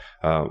now,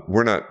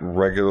 we're not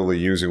regularly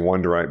using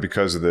WonderWrite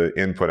because of the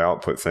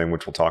input-output thing,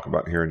 which we'll talk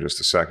about here in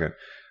just a second.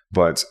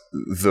 But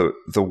the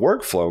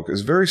workflow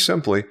is very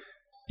simply,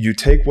 you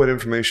take what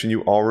information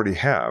you already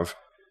have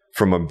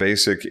from a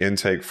basic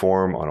intake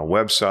form on a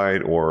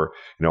website or,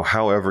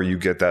 however you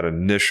get that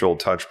initial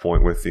touch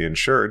point with the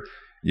insured,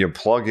 you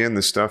plug in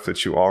the stuff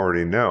that you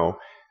already know,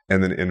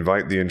 and then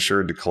invite the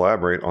insured to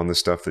collaborate on the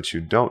stuff that you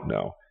don't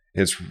know.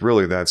 It's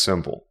really that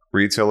simple.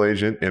 Retail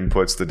agent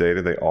inputs the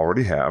data they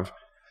already have,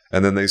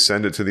 and then they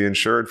send it to the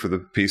insured for the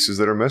pieces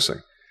that are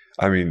missing.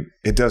 I mean,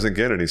 it doesn't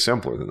get any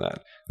simpler than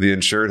that. The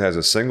insured has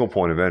a single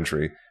point of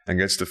entry and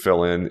gets to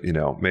fill in,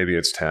 maybe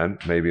it's 10,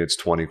 maybe it's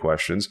 20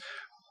 questions,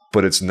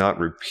 but it's not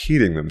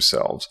repeating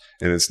themselves,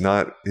 and it's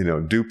not,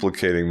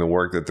 duplicating the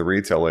work that the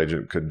retail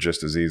agent could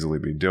just as easily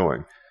be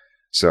doing.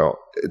 So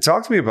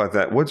talk to me about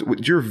that. What's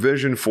your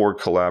vision for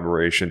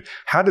collaboration?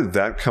 How did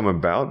that come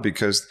about?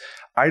 Because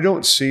I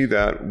don't see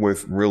that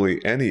with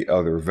really any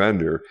other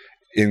vendor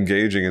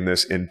engaging in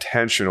this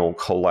intentional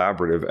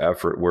collaborative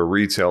effort where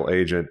retail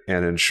agent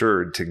and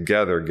insured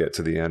together get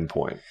to the end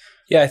point.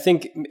 Yeah, I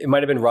think it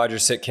might have been Roger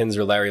Sitkins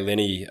or Larry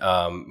Linney,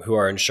 who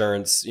are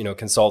insurance,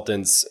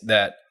 consultants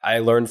that I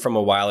learned from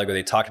a while ago.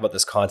 They talked about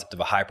this concept of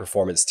a high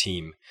performance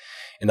team.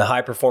 And the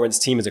high performance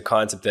team is a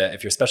concept that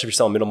especially if you're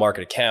selling middle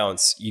market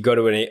accounts, you go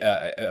to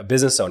a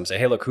business owner and say,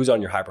 hey, look, who's on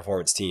your high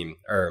performance team?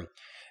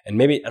 And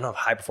maybe, I don't know if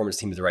high performance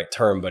team is the right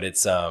term, but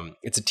it's a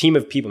team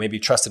of people, maybe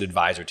trusted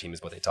advisor team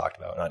is what they talked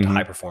about, not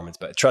high performance,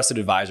 but a trusted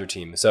advisor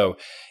team. So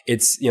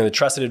it's, the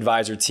trusted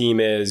advisor team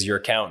is your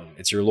accountant,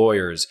 it's your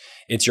lawyers,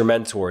 it's your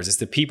mentors, it's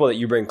the people that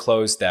you bring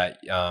close that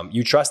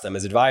you trust them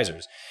as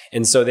advisors.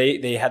 And so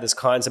they had this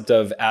concept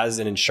of, as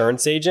an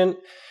insurance agent,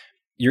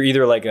 you're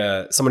either like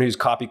someone who's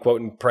copy, quote,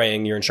 and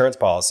praying your insurance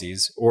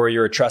policies, or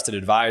you're a trusted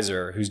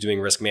advisor who's doing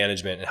risk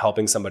management and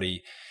helping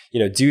somebody,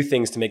 do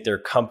things to make their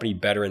company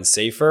better and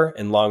safer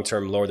and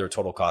long-term lower their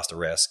total cost of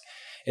risk.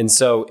 And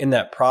so in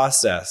that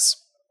process,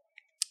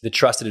 the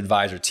trusted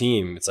advisor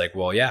team, it's like,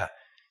 well, yeah,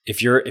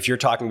 if you're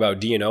talking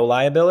about D&O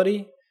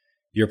liability,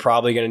 you're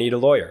probably going to need a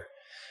lawyer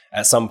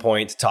at some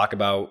point to talk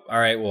about, all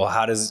right, well,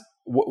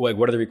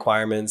 what are the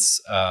requirements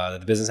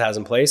that the business has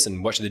in place,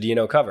 and what should the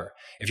D&O cover?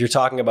 If you're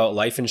talking about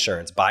life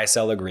insurance,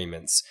 buy-sell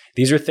agreements,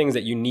 these are things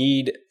that you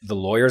need the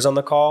lawyers on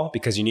the call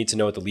because you need to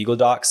know what the legal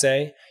docs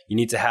say. You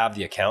need to have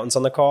the accountants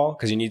on the call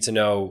because you need to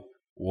know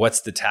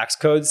what's the tax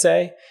code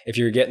say? If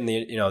you're getting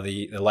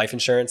the life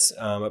insurance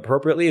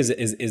appropriately,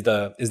 is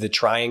the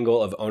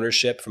triangle of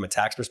ownership from a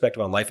tax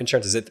perspective on life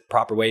insurance, is it the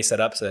proper way set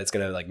up so that it's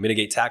going to like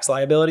mitigate tax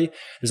liability?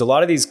 There's a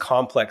lot of these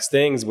complex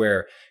things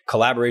where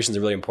collaboration is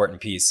a really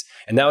important piece.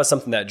 And that was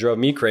something that drove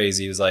me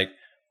crazy. It was like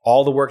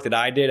all the work that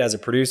I did as a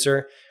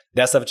producer,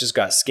 that stuff just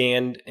got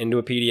scanned into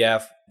a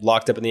PDF,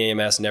 locked up in the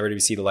AMS, never to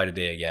see the light of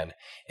day again.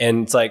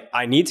 And it's like,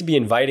 I need to be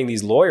inviting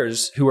these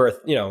lawyers who are,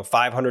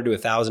 $500 to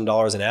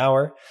 $1,000 an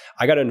hour.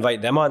 I got to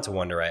invite them onto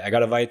Wonderwrite. I got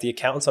to invite the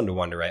accountants onto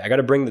Wonderwrite. I got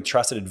to bring the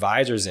trusted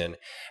advisors in.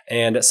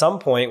 And at some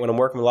point when I'm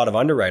working with a lot of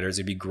underwriters,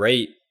 it'd be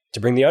great to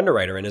bring the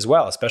underwriter in as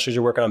well, especially as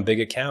you're working on big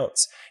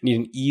accounts. You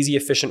need an easy,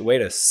 efficient way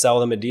to sell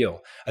them a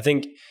deal. I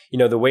think,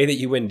 the way that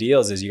you win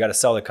deals is you got to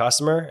sell the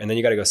customer and then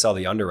you got to go sell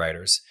the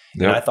underwriters.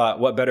 Yep. And I thought,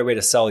 what better way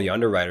to sell the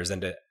underwriters than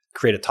to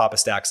create a top of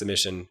stack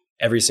submission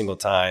every single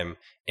time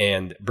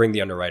and bring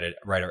the underwriter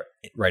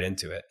right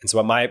into it. And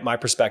so my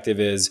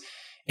perspective is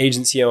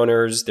agency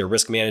owners, their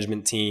risk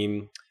management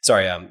team,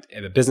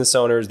 business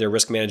owners, their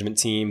risk management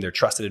team, their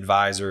trusted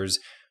advisors,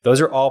 those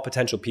are all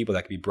potential people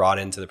that can be brought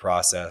into the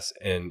process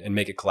and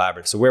make it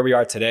collaborative. So where we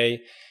are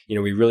today,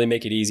 we really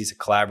make it easy to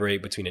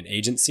collaborate between an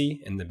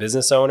agency and the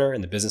business owner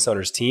and the business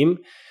owner's team.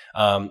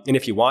 And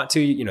if you want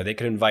to, they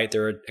could invite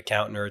their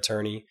accountant or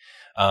attorney.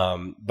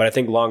 But I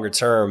think longer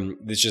term,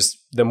 it's just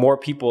the more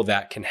people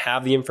that can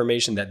have the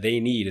information that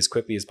they need as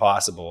quickly as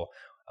possible,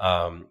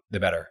 the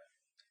better.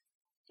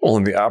 Well,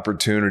 and the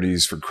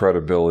opportunities for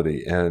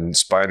credibility and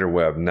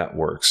spiderweb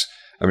networks.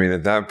 I mean,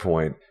 at that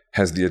point,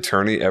 has the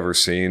attorney ever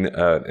seen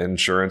an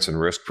insurance and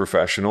risk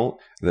professional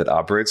that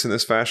operates in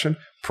this fashion?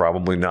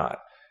 Probably not.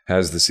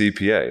 Has the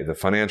CPA, the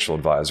financial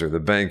advisor, the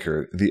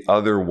banker, the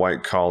other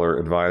white-collar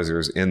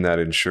advisors in that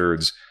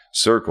insured's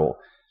circle,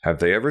 have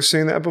they ever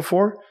seen that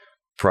before?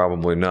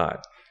 Probably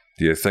not.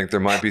 Do you think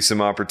there might be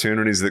some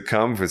opportunities that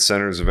come with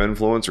centers of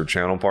influence or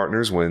channel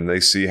partners when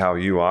they see how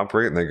you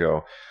operate and they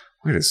go,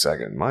 wait a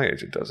second, my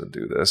agent doesn't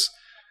do this.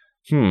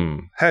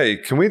 Hey,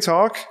 can we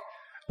talk?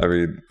 I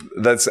mean,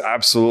 that's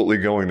absolutely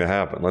going to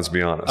happen. Let's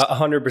be honest.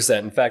 100%.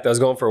 In fact, I was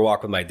going for a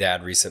walk with my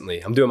dad recently.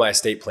 I'm doing my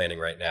estate planning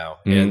right now.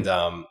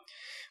 And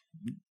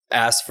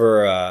asked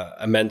for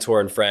a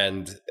mentor and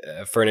friend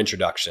for an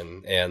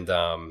introduction.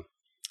 And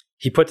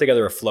he put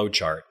together a flow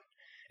chart.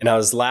 And I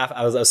was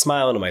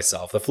smiling to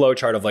myself. The flow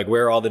chart of like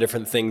where all the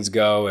different things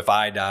go. If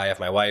I die, if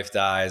my wife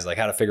dies, like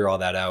how to figure all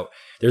that out.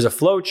 There's a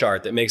flow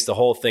chart that makes the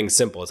whole thing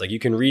simple. It's like you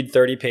can read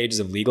 30 pages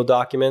of legal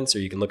documents or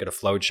you can look at a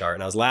flow chart.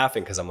 And I was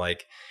laughing because I'm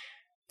like,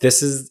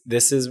 this is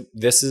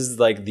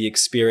like the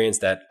experience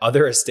that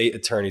other estate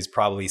attorneys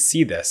probably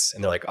see this.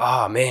 And they're like,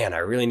 oh man, I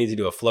really need to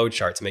do a flow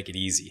chart to make it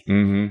easy.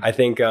 Mm-hmm. I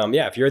think,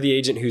 if you're the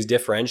agent who's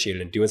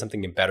differentiated and doing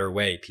something in a better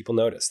way, people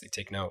notice, they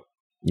take note.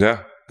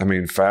 Yeah. I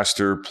mean,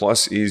 faster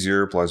plus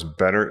easier plus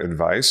better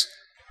advice.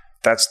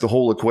 That's the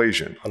whole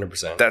equation.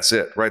 100%. That's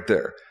it right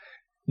there.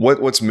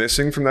 What's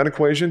missing from that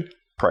equation?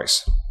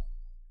 Price.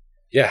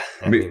 Yeah.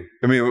 I mean,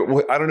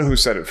 I don't know who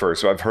said it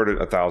first, so I've heard it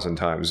 1,000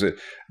 times.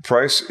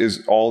 Price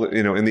is all,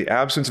 in the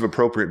absence of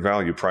appropriate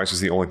value, price is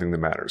the only thing that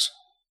matters.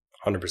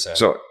 100%.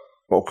 So,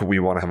 could we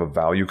want to have a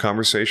value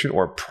conversation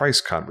or a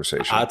price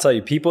conversation? I'll tell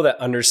you, people that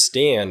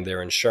understand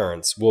their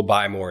insurance will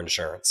buy more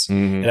insurance.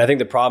 Mm-hmm. And I think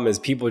the problem is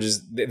people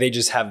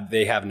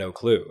they have no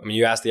clue. I mean,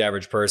 you ask the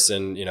average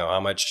person,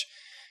 how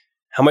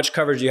much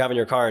coverage do you have in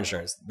your car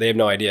insurance? They have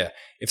no idea.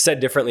 If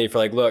said differently, if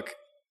you're like, look,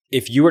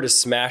 if you were to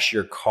smash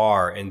your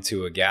car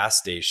into a gas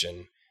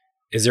station,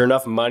 is there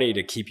enough money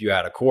to keep you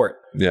out of court?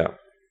 Yeah.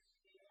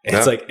 And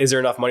it's like, is there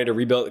enough money to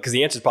rebuild? Because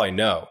the answer is probably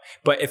no.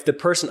 But if the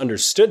person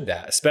understood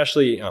that,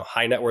 especially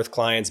high net worth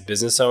clients,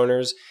 business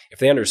owners, if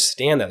they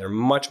understand that, they're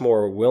much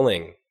more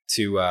willing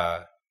to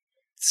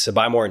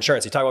buy more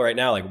insurance. You talk about right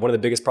now, like one of the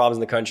biggest problems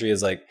in the country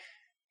is like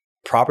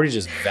property is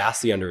just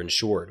vastly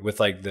underinsured with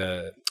like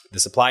the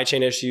supply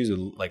chain issues, with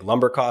like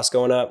lumber costs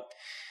going up.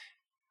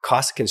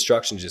 Cost of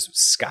construction just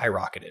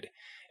skyrocketed.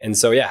 And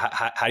so,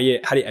 how do you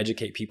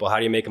educate people? How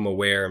do you make them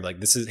aware of like,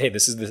 this is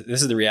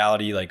the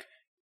reality. Like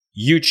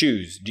you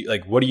choose,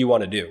 like, what do you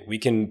want to do? We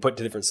can put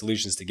different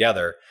solutions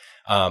together.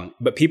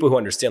 But people who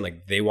understand,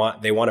 like they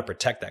want to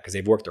protect that because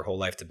they've worked their whole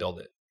life to build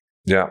it.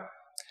 Yeah.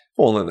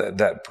 Well,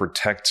 that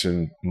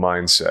protection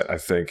mindset, I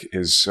think,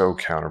 is so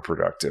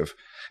counterproductive.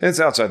 And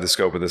it's outside the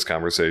scope of this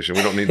conversation.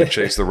 We don't need to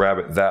chase the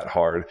rabbit that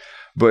hard.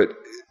 But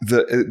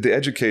the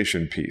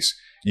education piece,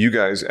 you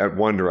guys at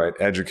Wonderwrite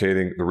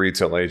educating the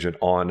retail agent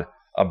on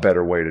a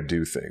better way to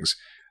do things.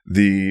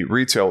 The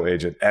retail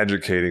agent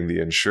educating the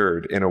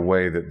insured in a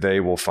way that they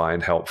will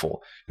find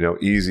helpful.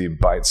 Easy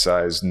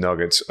bite-sized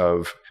nuggets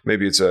of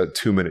maybe it's a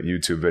 2-minute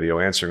YouTube video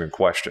answering a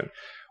question,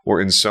 or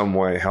in some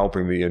way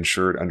helping the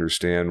insured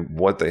understand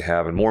what they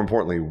have and more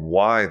importantly,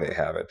 why they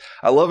have it.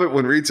 I love it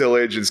when retail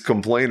agents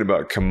complain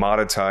about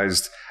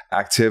commoditized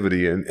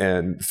activity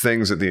and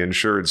things that the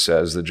insured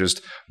says that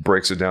just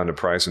breaks it down to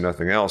price and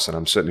nothing else. And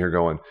I'm sitting here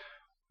going,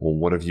 well,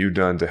 what have you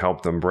done to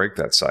help them break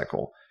that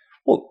cycle?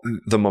 Well,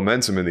 the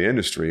momentum in the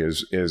industry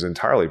is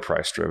entirely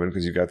price driven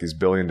because you've got these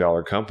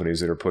billion-dollar companies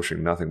that are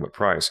pushing nothing but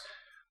price.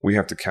 we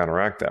have to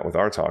counteract that with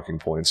our talking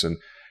points and,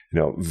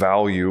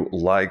 value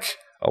like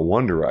a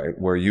Wonderite,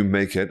 where you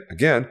make it,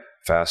 again,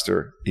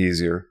 faster,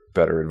 easier,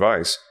 better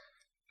advice.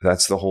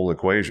 That's the whole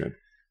equation.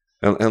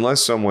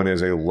 Unless someone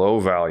is a low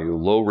value,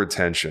 low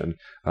retention,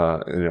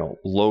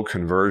 low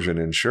conversion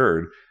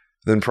insured,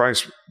 then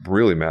price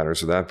really matters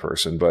to that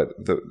person. But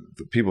the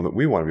people that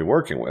we want to be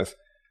working with,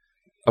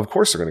 of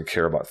course, they're going to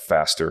care about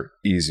faster,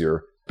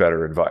 easier,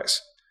 better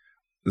advice.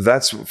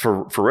 That's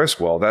for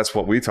RiskWell. That's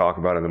what we talk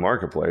about in the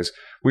marketplace.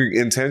 We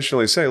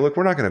intentionally say, look,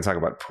 we're not going to talk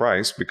about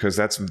price because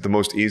that's the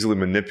most easily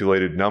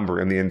manipulated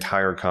number in the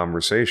entire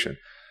conversation.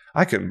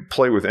 I can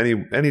play with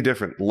any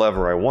different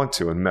lever I want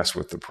to and mess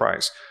with the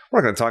price. We're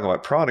not going to talk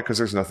about product because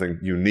there's nothing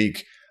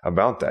unique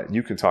about that.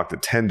 You can talk to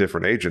 10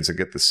 different agents and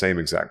get the same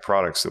exact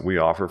products that we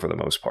offer for the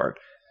most part.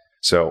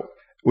 So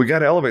we got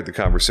to elevate the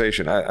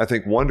conversation. I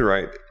think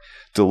Wonderite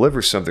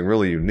delivers something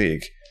really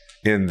unique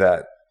in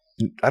that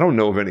I don't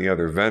know of any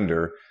other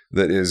vendor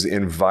that is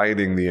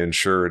inviting the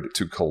insured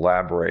to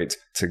collaborate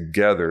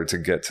together to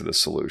get to the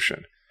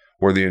solution,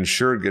 where the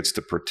insured gets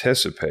to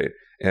participate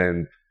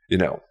and,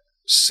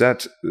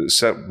 set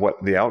what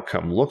the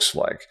outcome looks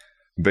like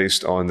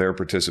based on their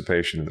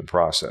participation in the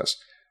process.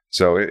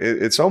 So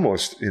it's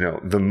almost,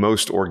 the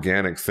most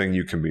organic thing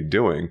you can be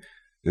doing,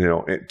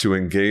 to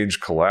engage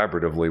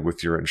collaboratively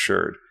with your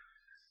insured.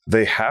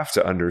 They have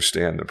to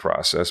understand the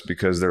process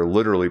because they're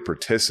literally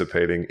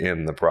participating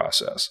in the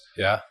process.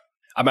 Yeah.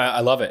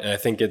 I love it. And I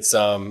think it's,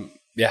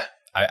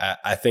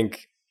 I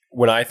think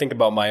when I think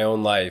about my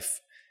own life,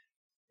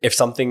 if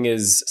something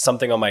is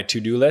something on my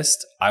to-do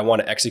list, I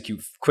want to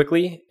execute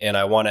quickly and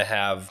I want to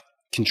have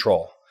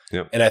control.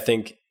 Yep. And I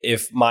think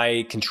if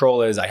my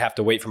control is I have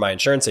to wait for my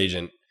insurance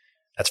agent,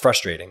 that's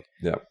frustrating.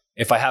 Yep.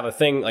 If I have a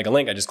thing like a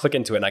link, I just click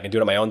into it and I can do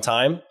it on my own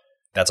time.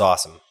 That's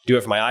awesome. Do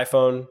it for my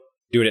iPhone,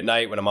 do it at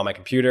night when I'm on my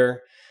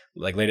computer,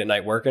 like late at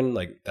night working,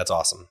 like that's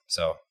awesome.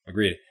 So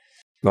agreed.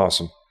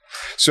 Awesome.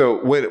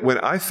 So when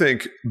I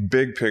think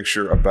big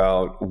picture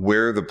about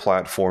where the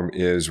platform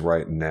is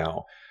right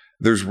now,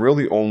 there's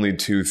really only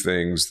two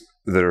things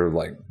that are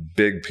like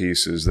big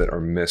pieces that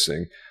are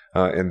missing.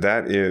 And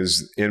that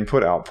is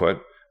input,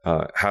 output.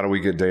 How do we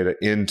get data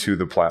into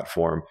the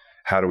platform?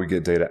 How do we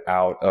get data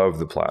out of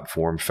the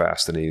platform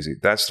fast and easy?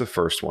 That's the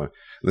first one.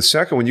 The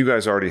second one you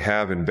guys already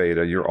have in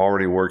beta, you're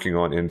already working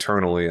on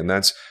internally, and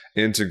that's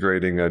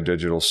integrating a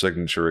digital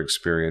signature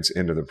experience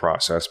into the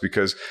process.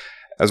 Because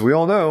as we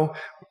all know,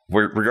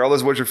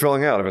 regardless of what you're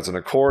filling out, if it's an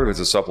Accord, if it's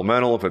a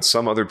supplemental, if it's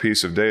some other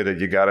piece of data,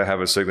 you got to have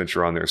a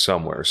signature on there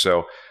somewhere.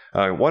 So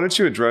why don't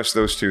you address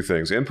those two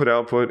things, input,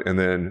 output, and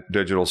then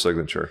digital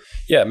signature?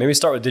 Yeah, maybe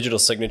start with digital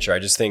signature. I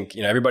just think,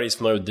 everybody's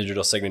familiar with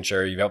digital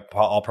signature. You've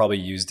all probably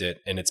used it,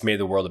 and it's made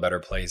the world a better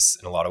place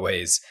in a lot of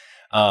ways.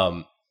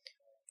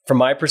 From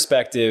my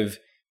perspective,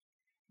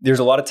 there's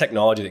a lot of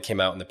technology that came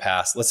out in the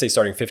past, let's say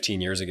starting 15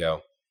 years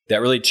ago, that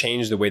really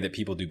changed the way that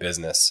people do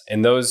business.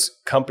 And those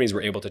companies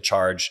were able to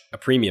charge a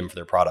premium for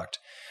their product.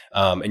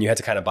 And you had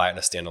to kind of buy it on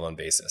a standalone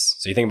basis.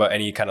 So you think about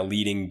any kind of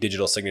leading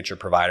digital signature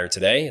provider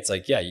today, it's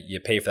like, you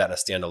pay for that in a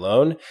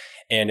standalone.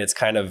 And it's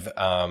kind of,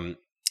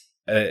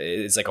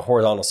 it's like a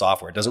horizontal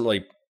software. It doesn't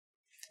really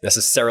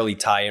necessarily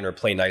tie in or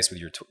play nice with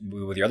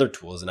your other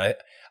tools. And I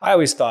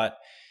always thought,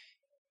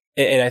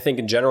 and I think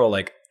in general,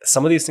 like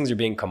some of these things are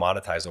being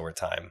commoditized over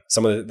time.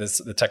 Some of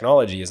the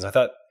technology is, and I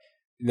thought,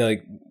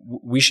 like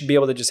we should be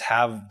able to just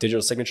have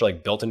digital signature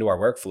like built into our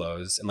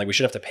workflows, and like we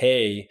should have to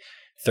pay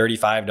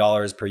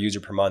 $35 per user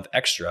per month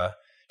extra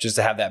just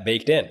to have that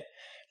baked in.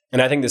 And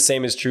I think the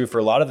same is true for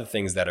a lot of the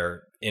things that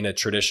are in a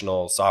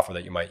traditional software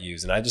that you might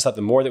use. And I just thought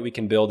the more that we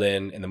can build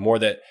in and the more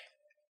that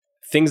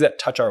things that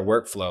touch our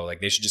workflow,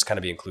 like they should just kind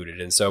of be included.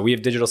 And so we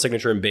have digital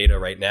signature in beta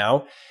right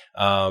now.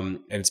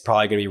 And it's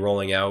probably going to be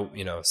rolling out,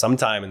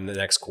 sometime in the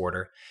next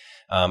quarter.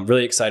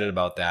 Really excited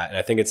about that. And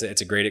I think it's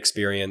a great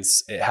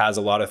experience. It has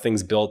a lot of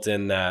things built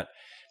in that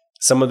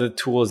some of the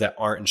tools that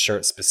aren't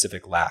insurance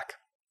specific lack.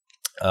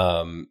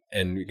 And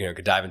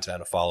could dive into that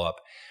in a follow-up.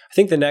 I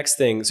think the next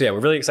thing, we're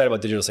really excited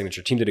about digital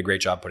signature. Team did a great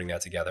job putting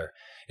that together.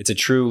 It's a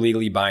true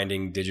legally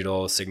binding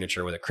digital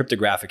signature with a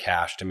cryptographic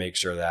hash to make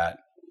sure that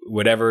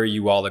whatever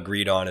you all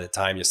agreed on at the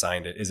time you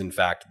signed it is in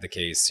fact the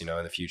case, in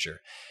the future.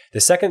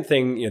 The second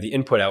thing, the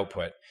input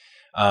output.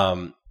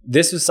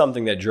 This was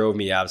something that drove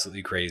me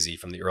absolutely crazy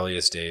from the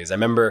earliest days. I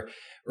remember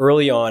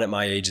early on at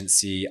my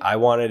agency, I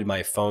wanted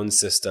my phone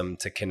system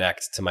to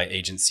connect to my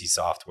agency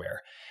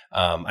software.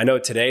 I know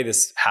today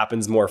this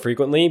happens more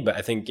frequently, but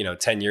I think,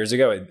 10 years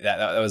ago,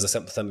 that was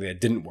something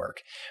that didn't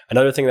work.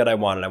 Another thing that I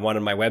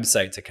wanted my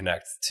website to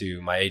connect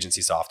to my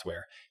agency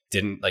software.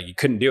 You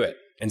couldn't do it.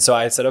 And so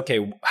I said,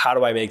 okay, how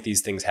do I make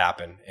these things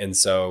happen? And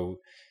so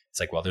it's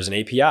like, well, there's an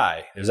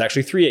API. There's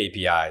actually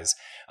 3 APIs.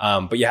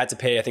 But you had to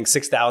pay, I think,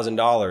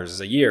 $6,000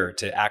 a year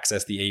to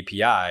access the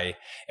API.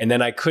 And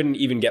then I couldn't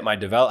even get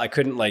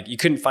you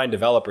couldn't find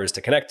developers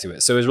to connect to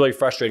it. So it was really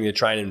frustrating to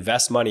try and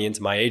invest money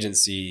into my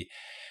agency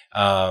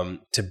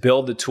to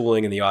build the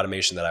tooling and the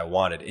automation that I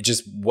wanted. It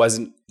just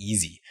wasn't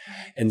easy.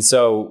 And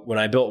so when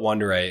I built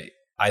Wonderite,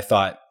 I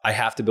thought I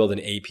have to build an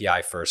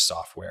API first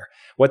software.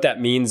 What that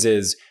means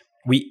is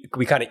we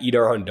kind of eat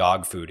our own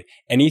dog food.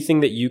 Anything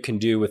that you can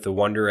do with the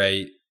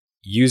Wonderite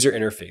user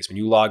interface, when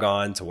you log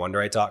on to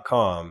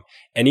wonderite.com,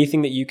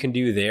 anything that you can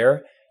do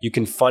there, you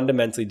can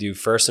fundamentally do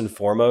first and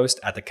foremost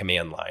at the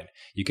command line.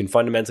 You can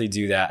fundamentally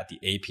do that at the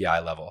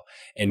API level.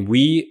 And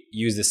we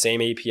use the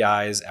same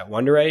APIs at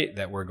Wonderite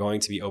that we're going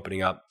to be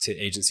opening up to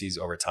agencies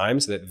over time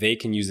so that they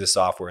can use the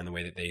software in the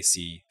way that they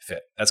see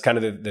fit. That's kind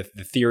of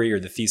the theory or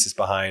the thesis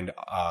behind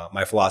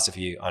my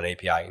philosophy on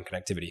API and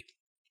connectivity.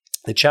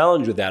 The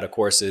challenge with that, of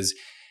course, is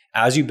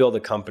as you build a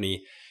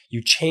company,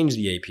 you change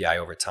the API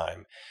over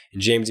time.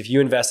 And James, if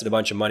you invested a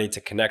bunch of money to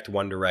connect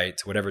Wonderite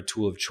to whatever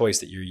tool of choice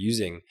that you're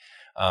using,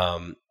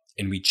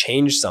 and we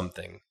change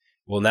something,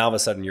 well, now all of a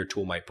sudden your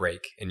tool might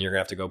break and you're gonna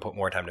have to go put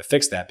more time to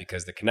fix that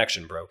because the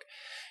connection broke.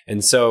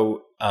 And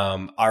so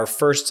our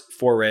first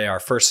foray,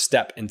 our first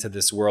step into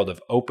this world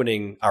of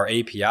opening our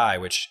API,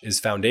 which is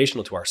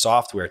foundational to our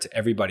software, to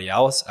everybody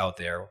else out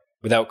there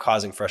without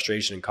causing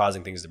frustration and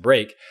causing things to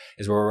break,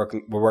 is we're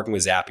working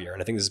with Zapier.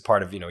 And I think this is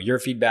part of your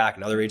feedback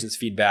and other agents'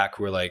 feedback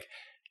who are like,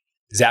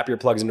 Zapier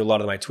plugs into a lot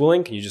of my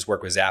tooling. Can you just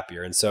work with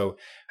Zapier? And so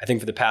I think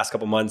for the past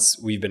couple months,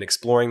 we've been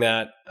exploring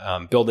that,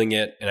 building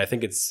it. And I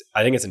think it's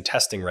in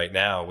testing right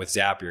now with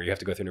Zapier. You have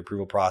to go through an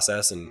approval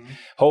process, and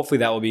hopefully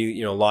that will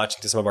be,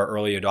 launching to some of our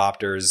early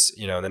adopters,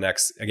 in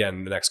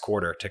the next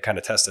quarter to kind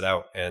of test it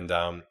out. And,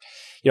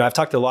 I've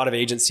talked to a lot of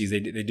agencies. They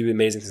do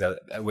amazing things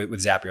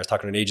with Zapier. I was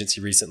talking to an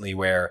agency recently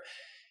where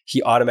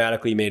he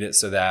automatically made it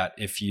so that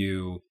if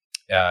you,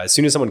 as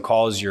soon as someone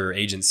calls your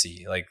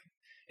agency,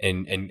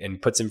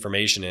 and puts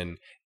information in,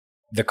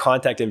 the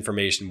contact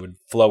information would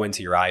flow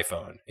into your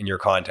iPhone in your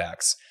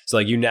contacts. So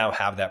you now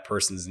have that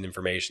person's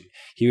information.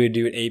 He would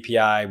do an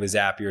API with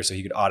Zapier so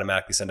he could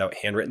automatically send out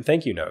handwritten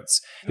thank you notes.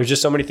 There's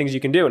just so many things you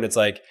can do. And it's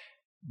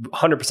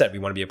 100% we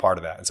want to be a part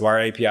of that. And so our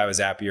API with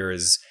Zapier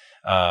is,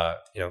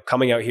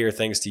 coming out here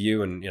thanks to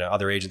you and,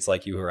 other agents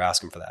like you who are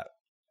asking for that.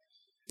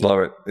 Love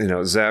it.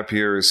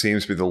 Zapier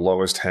seems to be the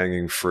lowest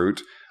hanging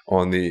fruit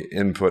on the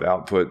input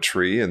output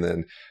tree. And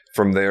then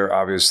from there,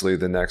 obviously,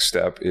 the next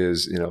step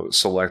is,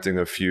 selecting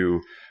a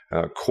few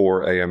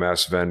core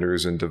AMS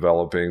vendors and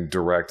developing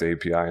direct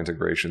API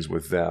integrations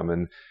with them.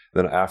 And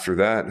then after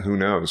that, who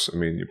knows? I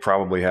mean, you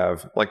probably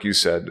have, like you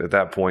said, at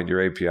that point,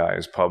 your API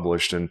is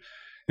published and,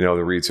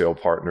 the retail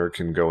partner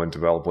can go and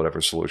develop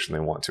whatever solution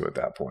they want to at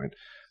that point.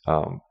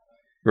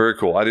 Very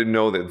cool. I didn't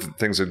know that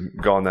things had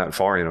gone that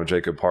far.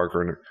 Jacob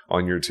Parker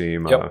on your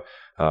team, Yep.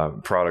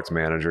 Product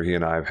manager, he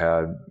and I have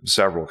had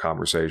several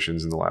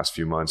conversations in the last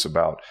few months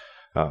about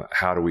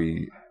how do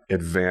we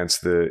advance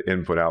the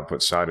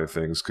input-output side of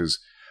things? Because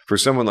for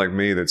someone like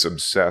me that's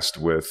obsessed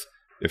with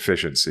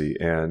efficiency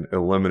and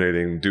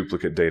eliminating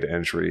duplicate data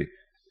entry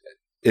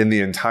in the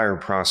entire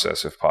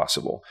process, if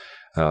possible,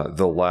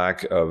 the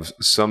lack of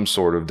some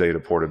sort of data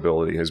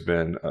portability has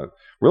been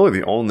really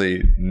the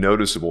only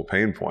noticeable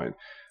pain point.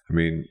 I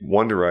mean,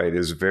 Wonderite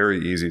is very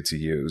easy to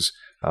use.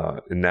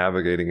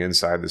 Navigating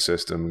inside the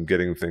system and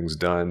getting things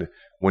done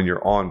when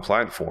you're on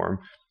platform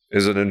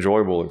is an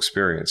enjoyable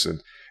experience.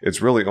 And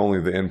it's really only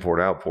the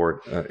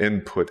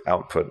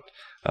input-output,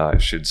 I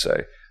should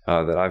say,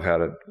 that I've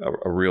had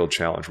a real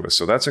challenge with.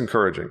 So that's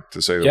encouraging,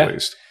 to say the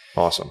least.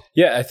 Awesome.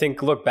 Yeah, I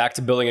think, look, back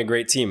to building a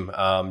great team.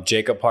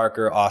 Jacob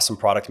Parker, awesome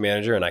product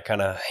manager, and I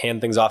kind of hand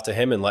things off to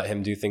him and let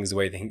him do things the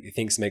way he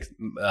thinks makes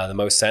the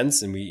most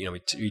sense. And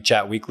we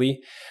chat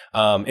weekly.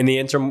 In the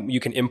interim, you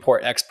can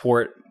import,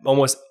 export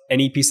almost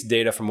any piece of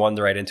data from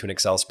Wonderite into an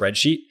Excel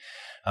spreadsheet,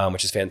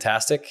 which is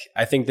fantastic.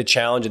 I think the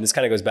challenge, and this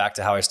kind of goes back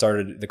to how I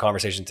started the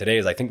conversation today,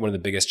 is I think one of the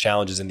biggest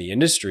challenges in the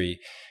industry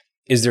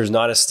is there's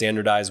not a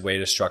standardized way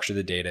to structure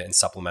the data in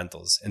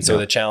supplementals. And so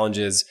the challenge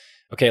is,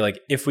 okay,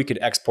 if we could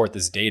export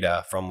this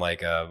data from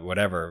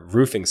a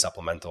roofing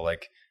supplemental,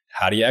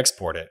 how do you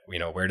export it?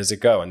 Where does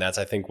it go? And that's,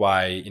 I think,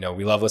 why,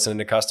 we love listening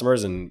to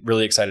customers and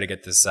really excited to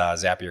get this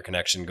Zapier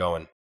connection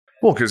going.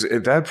 Well, because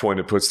at that point,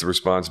 it puts the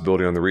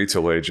responsibility on the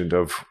retail agent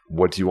of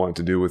what do you want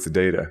to do with the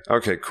data?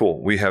 Okay,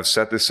 cool. We have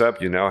set this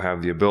up. You now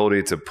have the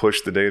ability to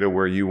push the data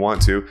where you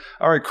want to.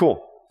 All right,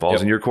 cool.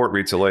 Falls in your court,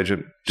 retail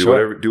agent. Do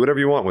whatever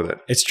you want with it.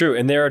 It's true.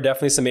 And there are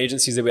definitely some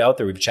agencies that out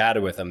there, we've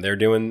chatted with them.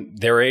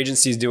 There are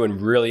agencies doing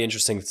really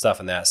interesting stuff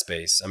in that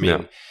space. I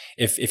mean,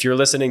 if you're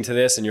listening to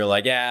this and you're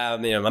like,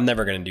 I'm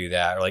never going to do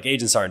that. Or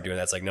agents aren't doing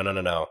that. It's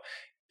no.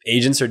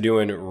 Agents are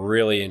doing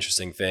really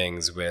interesting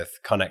things with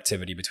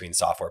connectivity between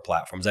software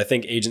platforms. I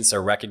think agents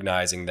are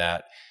recognizing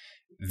that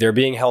they're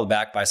being held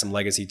back by some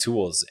legacy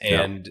tools.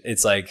 And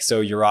it's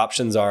so your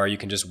options are, you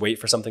can just wait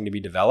for something to be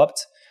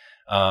developed,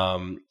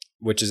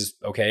 which is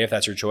okay if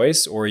that's your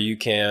choice, or you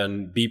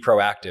can be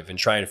proactive and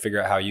try and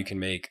figure out how you can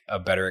make a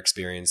better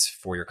experience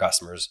for your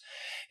customers.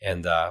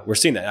 And we're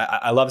seeing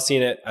that. I love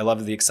seeing it. I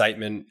love the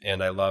excitement,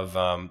 and I love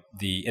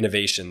the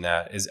innovation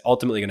that is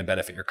ultimately going to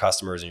benefit your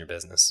customers and your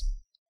business.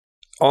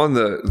 On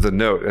the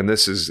note, and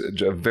this is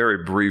a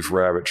very brief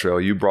rabbit trail,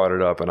 you brought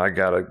it up, and I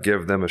got to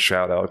give them a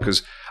shout out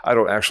because I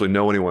don't actually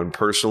know anyone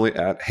personally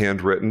at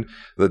Handwrytten.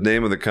 The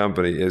name of the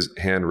company is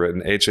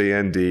Handwrytten,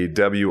 Handwrytten.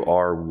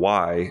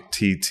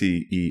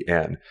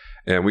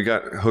 And we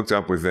got hooked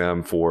up with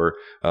them for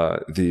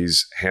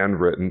these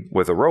handwritten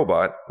with a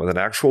robot, with an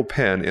actual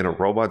pen in a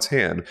robot's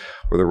hand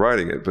where they're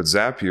writing it. But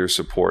Zapier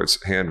supports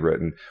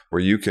Handwrytten,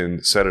 where you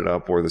can set it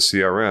up where the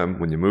CRM,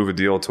 when you move a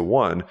deal to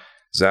one,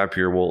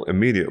 Zapier will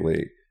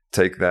immediately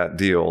take that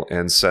deal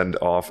and send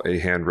off a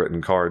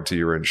handwritten card to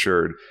your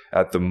insured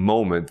at the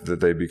moment that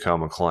they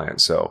become a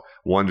client. So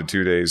 1 to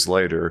 2 days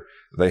later,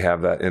 they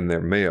have that in their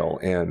mail.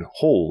 And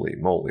holy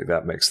moly,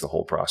 that makes the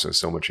whole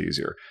process so much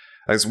easier.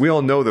 As we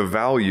all know the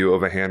value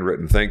of a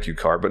handwritten thank you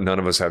card, but none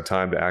of us have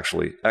time to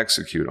actually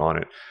execute on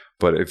it.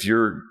 But if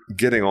you're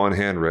getting on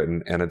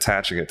Handwrytten and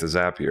attaching it to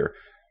Zapier,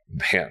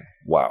 man,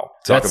 wow.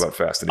 Talk about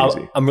fast and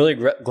easy. I'm really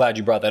glad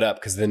you brought that up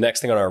because the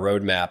next thing on our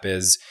roadmap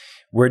is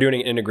we're doing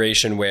an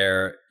integration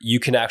where you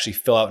can actually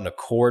fill out an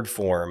Accord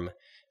form,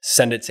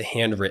 send it to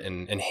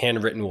Handwrytten, and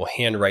Handwrytten will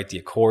handwrite the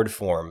Accord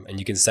form, and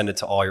you can send it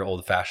to all your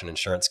old-fashioned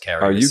insurance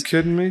carriers. Are you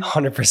kidding me?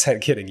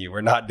 100% kidding you.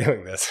 We're not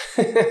doing this.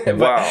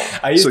 Wow.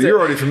 So you're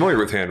already familiar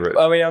with Handwrytten.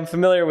 I mean, I'm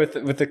familiar with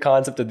the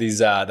concept of these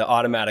the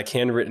automatic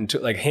handwritten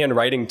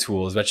handwriting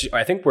tools, which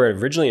I think were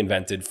originally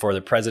invented for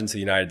the president of the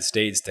United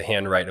States to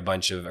handwrite a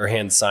bunch of or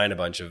hand sign a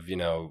bunch of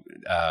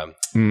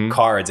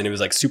cards, and it was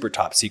like super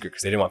top secret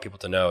because they didn't want people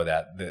to know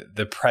that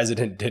the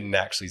president didn't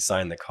actually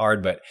sign the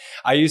card. But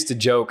I used to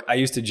joke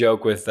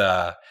with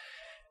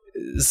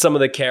some of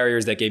the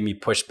carriers that gave me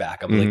pushback.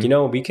 I'm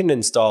like, we can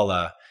install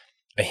a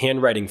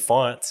handwriting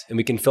font and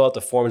we can fill out the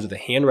forms with a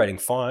handwriting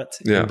font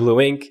in blue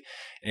ink.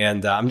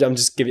 And I'm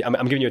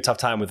giving you a tough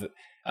time with it.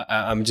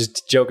 I'm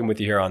just joking with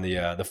you here on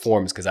the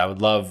forms because I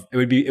would love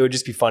it would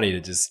just be funny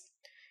to just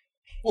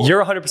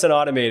you're 100%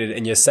 automated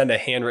and you send a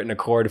handwritten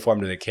Accord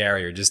form to the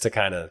carrier just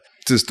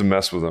to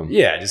mess with them.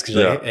 Yeah, just because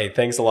like, hey,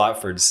 thanks a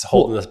lot for just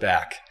holding us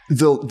back.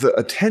 The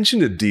attention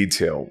to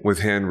detail with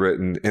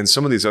Handwrytten and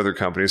some of these other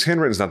companies,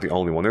 Handwrytten is not the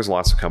only one. There's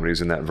lots of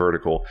companies in that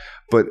vertical.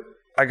 But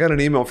I got an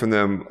email from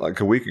them like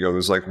a week ago. It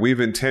was like, we've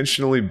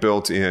intentionally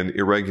built in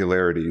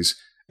irregularities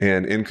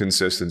and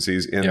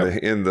inconsistencies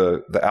in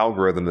the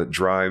algorithm that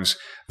drives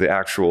the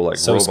actual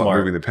robot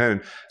moving the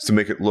pen to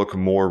make it look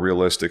more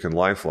realistic and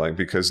lifelike.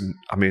 Because,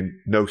 I mean,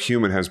 no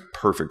human has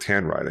perfect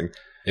handwriting.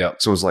 Yeah.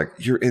 So it's like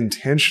you're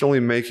intentionally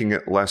making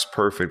it less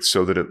perfect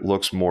so that it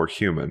looks more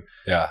human.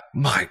 Yeah.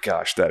 My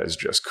gosh, that is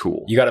just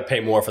cool. You got to pay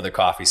more for the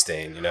coffee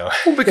stain, Well,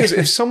 because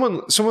if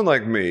someone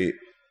like me,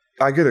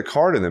 I get a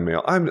card in the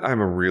mail.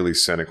 I'm a really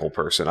cynical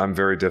person. I'm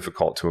very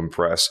difficult to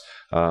impress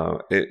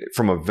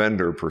from a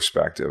vendor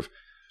perspective.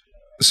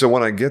 So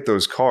when I get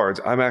those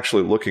cards, I'm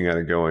actually looking at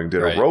it going,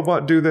 did a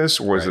robot do this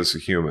or was this a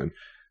human?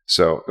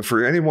 So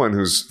for anyone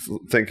who's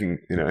thinking,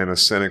 in a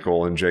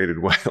cynical and jaded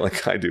way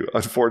like I do,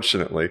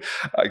 unfortunately,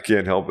 I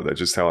can't help it. That's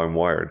just how I'm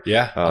wired.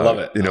 Yeah, I love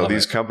it.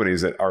 These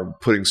companies that are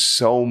putting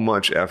so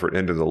much effort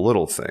into the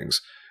little things,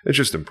 it's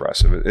just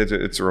impressive.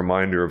 It's a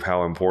reminder of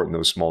how important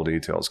those small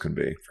details can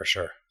be. For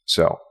sure.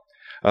 So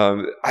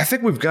I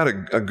think we've got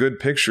a good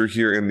picture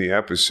here in the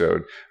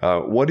episode.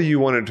 What do you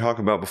want to talk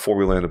about before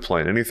we land the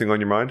plane? Anything on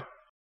your mind?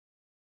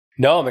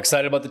 No, I'm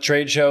excited about the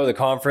trade show, the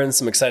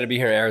conference. I'm excited to be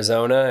here in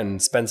Arizona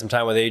and spend some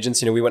time with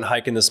agents. We went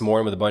hiking this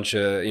morning with a bunch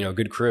of,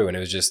 good crew. And it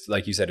was just,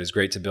 like you said, it was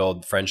great to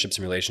build friendships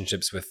and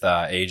relationships with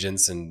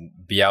agents and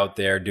be out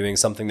there doing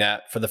something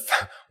that for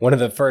one of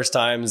the first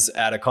times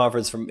at a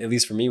conference, at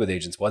least for me with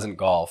agents, wasn't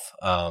golf.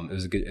 It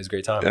was a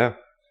great time. Yeah.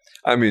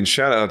 I mean,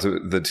 shout out to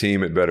the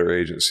team at Better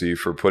Agency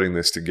for putting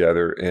this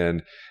together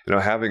and,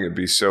 having it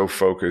be so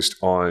focused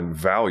on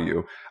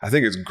value. I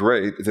think it's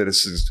great that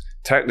this is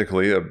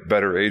technically a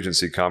Better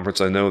Agency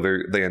conference. I know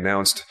they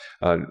announced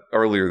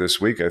earlier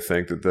this week, I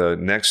think, that the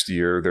next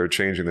year they're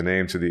changing the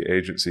name to the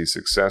Agency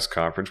Success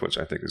Conference, which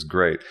I think is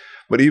great.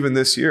 But even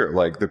this year,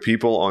 the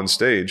people on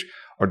stage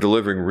are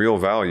delivering real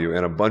value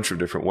in a bunch of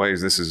different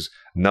ways. This is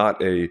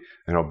not a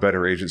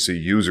Better Agency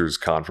users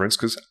conference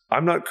because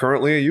I'm not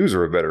currently a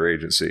user of Better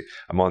Agency.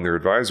 I'm on their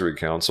advisory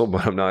council,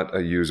 but I'm not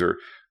a user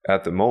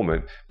at the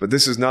moment. But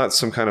this is not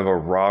some kind of a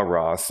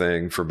rah-rah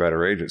thing for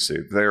Better Agency.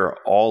 They're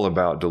all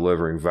about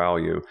delivering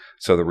value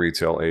to the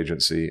retail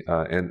agency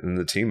and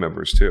the team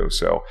members too.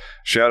 So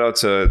shout out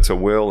to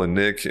Will and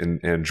Nick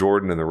and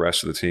Jordan and the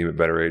rest of the team at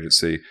Better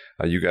Agency.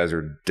 You guys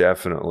are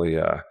definitely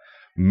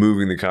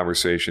moving the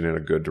conversation in a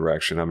good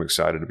direction. I'm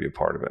excited to be a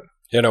part of it.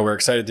 We're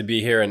excited to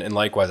be here. And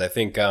likewise, I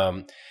think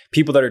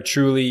people that are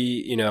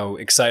truly,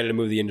 excited to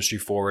move the industry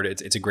forward,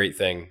 it's a great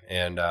thing.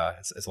 And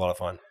it's a lot of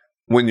fun.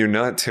 When you're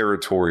not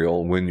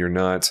territorial, when you're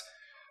not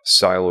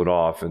siloed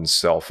off and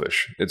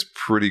selfish, it's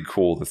pretty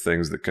cool the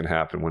things that can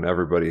happen when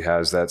everybody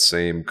has that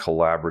same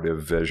collaborative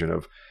vision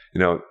of,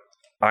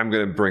 I'm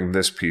going to bring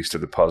this piece to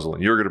the puzzle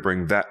and you're going to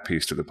bring that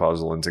piece to the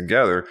puzzle. And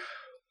together,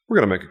 we're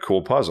going to make a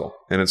cool puzzle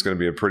and it's going to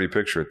be a pretty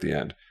picture at the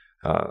end.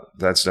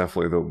 That's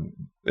definitely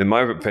in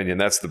my opinion,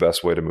 that's the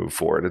best way to move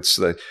forward. It's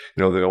the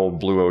old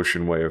blue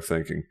ocean way of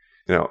thinking.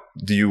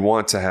 do you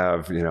want to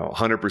have,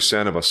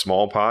 100% of a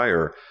small pie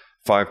or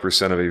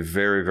 5% of a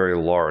very, very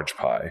large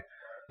pie?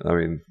 I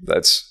mean,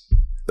 that's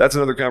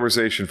another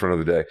conversation for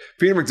another day.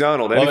 Peter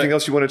McDonald, anything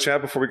else you want to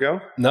chat before we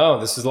go? No,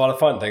 this was a lot of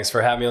fun. Thanks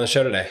for having me on the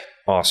show today.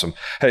 Awesome.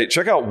 Hey,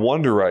 check out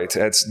Wunderite.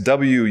 That's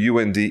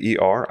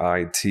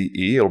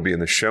WUNDERITE. It'll be in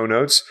the show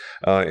notes.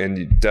 And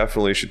you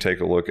definitely should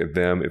take a look at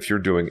them if you're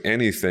doing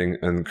anything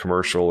in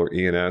commercial or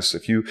E&S.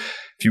 If you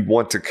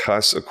want to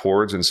cuss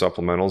accords and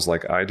supplementals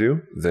like I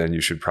do, then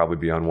you should probably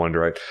be on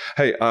Wunderite.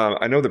 Hey,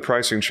 I know the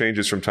pricing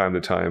changes from time to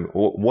time.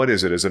 What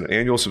is it? Is it an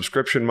annual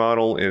subscription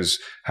model?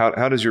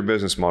 How does your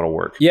business model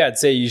work? Yeah, I'd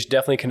say you should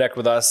definitely connect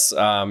with us.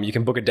 You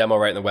can book a demo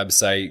right on the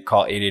website.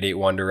 Call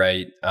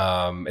 888-WUNDERITE.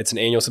 It's an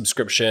annual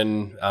subscription.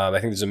 I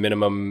think there's a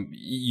minimum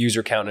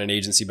user count in an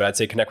agency, but I'd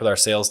say connect with our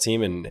sales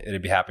team and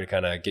it'd be happy to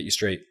kind of get you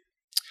straight.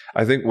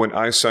 I think when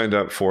I signed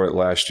up for it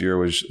last year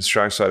was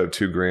shy side of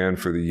 $2,000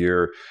 for the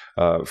year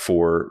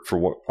for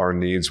what our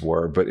needs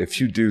were. But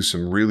if you do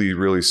some really,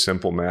 really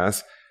simple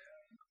math,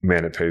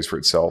 man, it pays for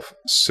itself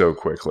so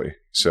quickly.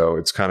 So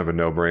it's kind of a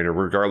no-brainer,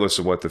 regardless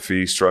of what the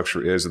fee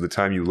structure is at the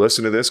time you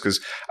listen to this, because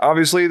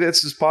obviously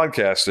this is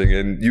podcasting,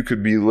 and you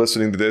could be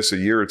listening to this a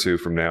year or two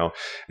from now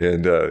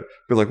and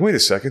be like, wait a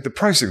second, the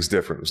pricing's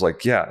different. It was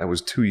like, yeah, that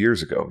was 2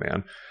 years ago,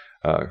 man.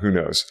 Who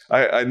knows?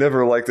 I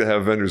never like to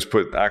have vendors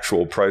put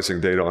actual pricing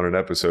data on an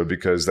episode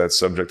because that's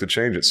subject to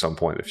change at some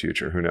point in the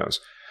future. Who knows?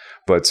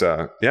 But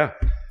yeah.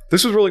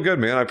 This was really good,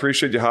 man. I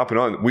appreciate you hopping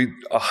on. We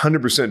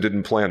 100%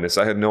 didn't plan this.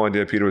 I had no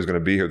idea Peter was going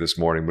to be here this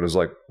morning, but it was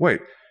like, wait,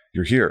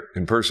 you're here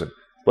in person.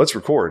 Let's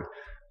record.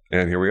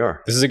 And here we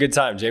are. This is a good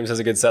time. James has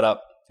a good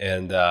setup,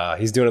 and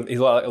he's doing a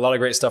lot of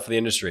great stuff for the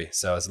industry.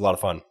 So it's a lot of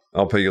fun.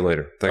 I'll pay you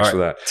later. Thanks for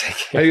that.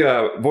 Hey,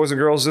 boys and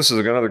girls, this is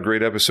another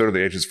great episode of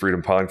the Agents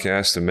Freedom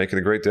Podcast, and make it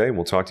a great day.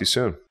 We'll talk to you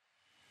soon.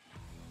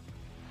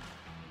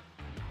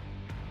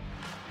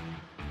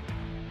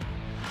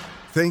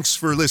 Thanks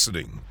for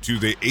listening to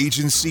the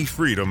Agency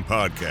Freedom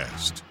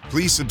Podcast.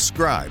 Please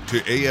subscribe to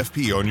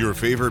AFP on your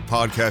favorite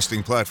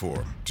podcasting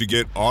platform to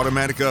get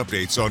automatic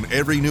updates on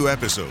every new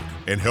episode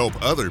and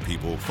help other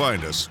people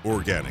find us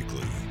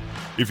organically.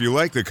 If you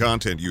like the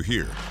content you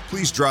hear,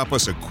 please drop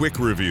us a quick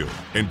review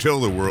and tell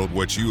the world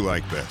what you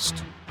like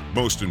best.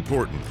 Most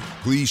importantly,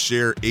 please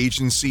share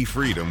Agency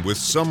Freedom with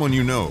someone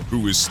you know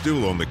who is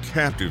still on the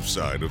captive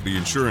side of the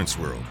insurance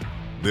world.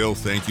 They'll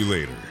thank you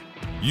later.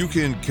 You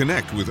can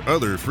connect with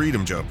other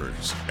Freedom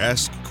Jumpers,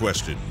 ask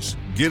questions,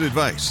 get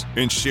advice,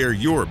 and share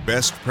your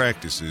best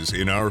practices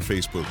in our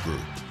Facebook group.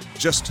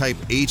 Just type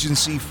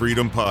Agency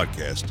Freedom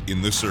Podcast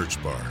in the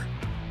search bar.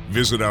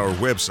 Visit our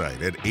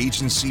website at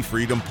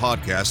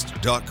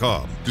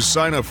agencyfreedompodcast.com to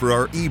sign up for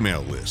our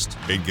email list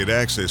and get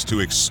access to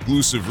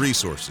exclusive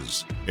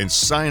resources, and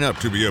sign up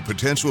to be a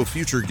potential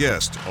future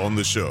guest on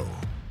the show.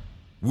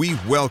 We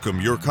welcome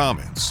your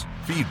comments,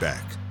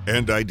 feedback,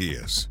 and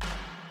ideas.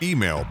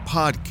 Email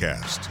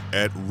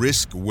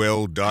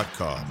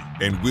podcast@riskwell.com,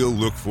 and we'll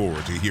look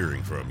forward to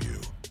hearing from you.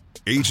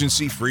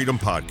 Agency Freedom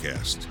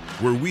Podcast,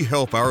 where we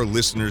help our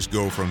listeners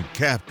go from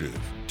captive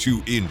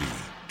to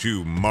indie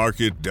to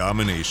market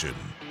domination.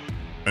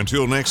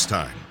 Until next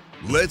time,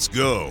 let's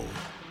go.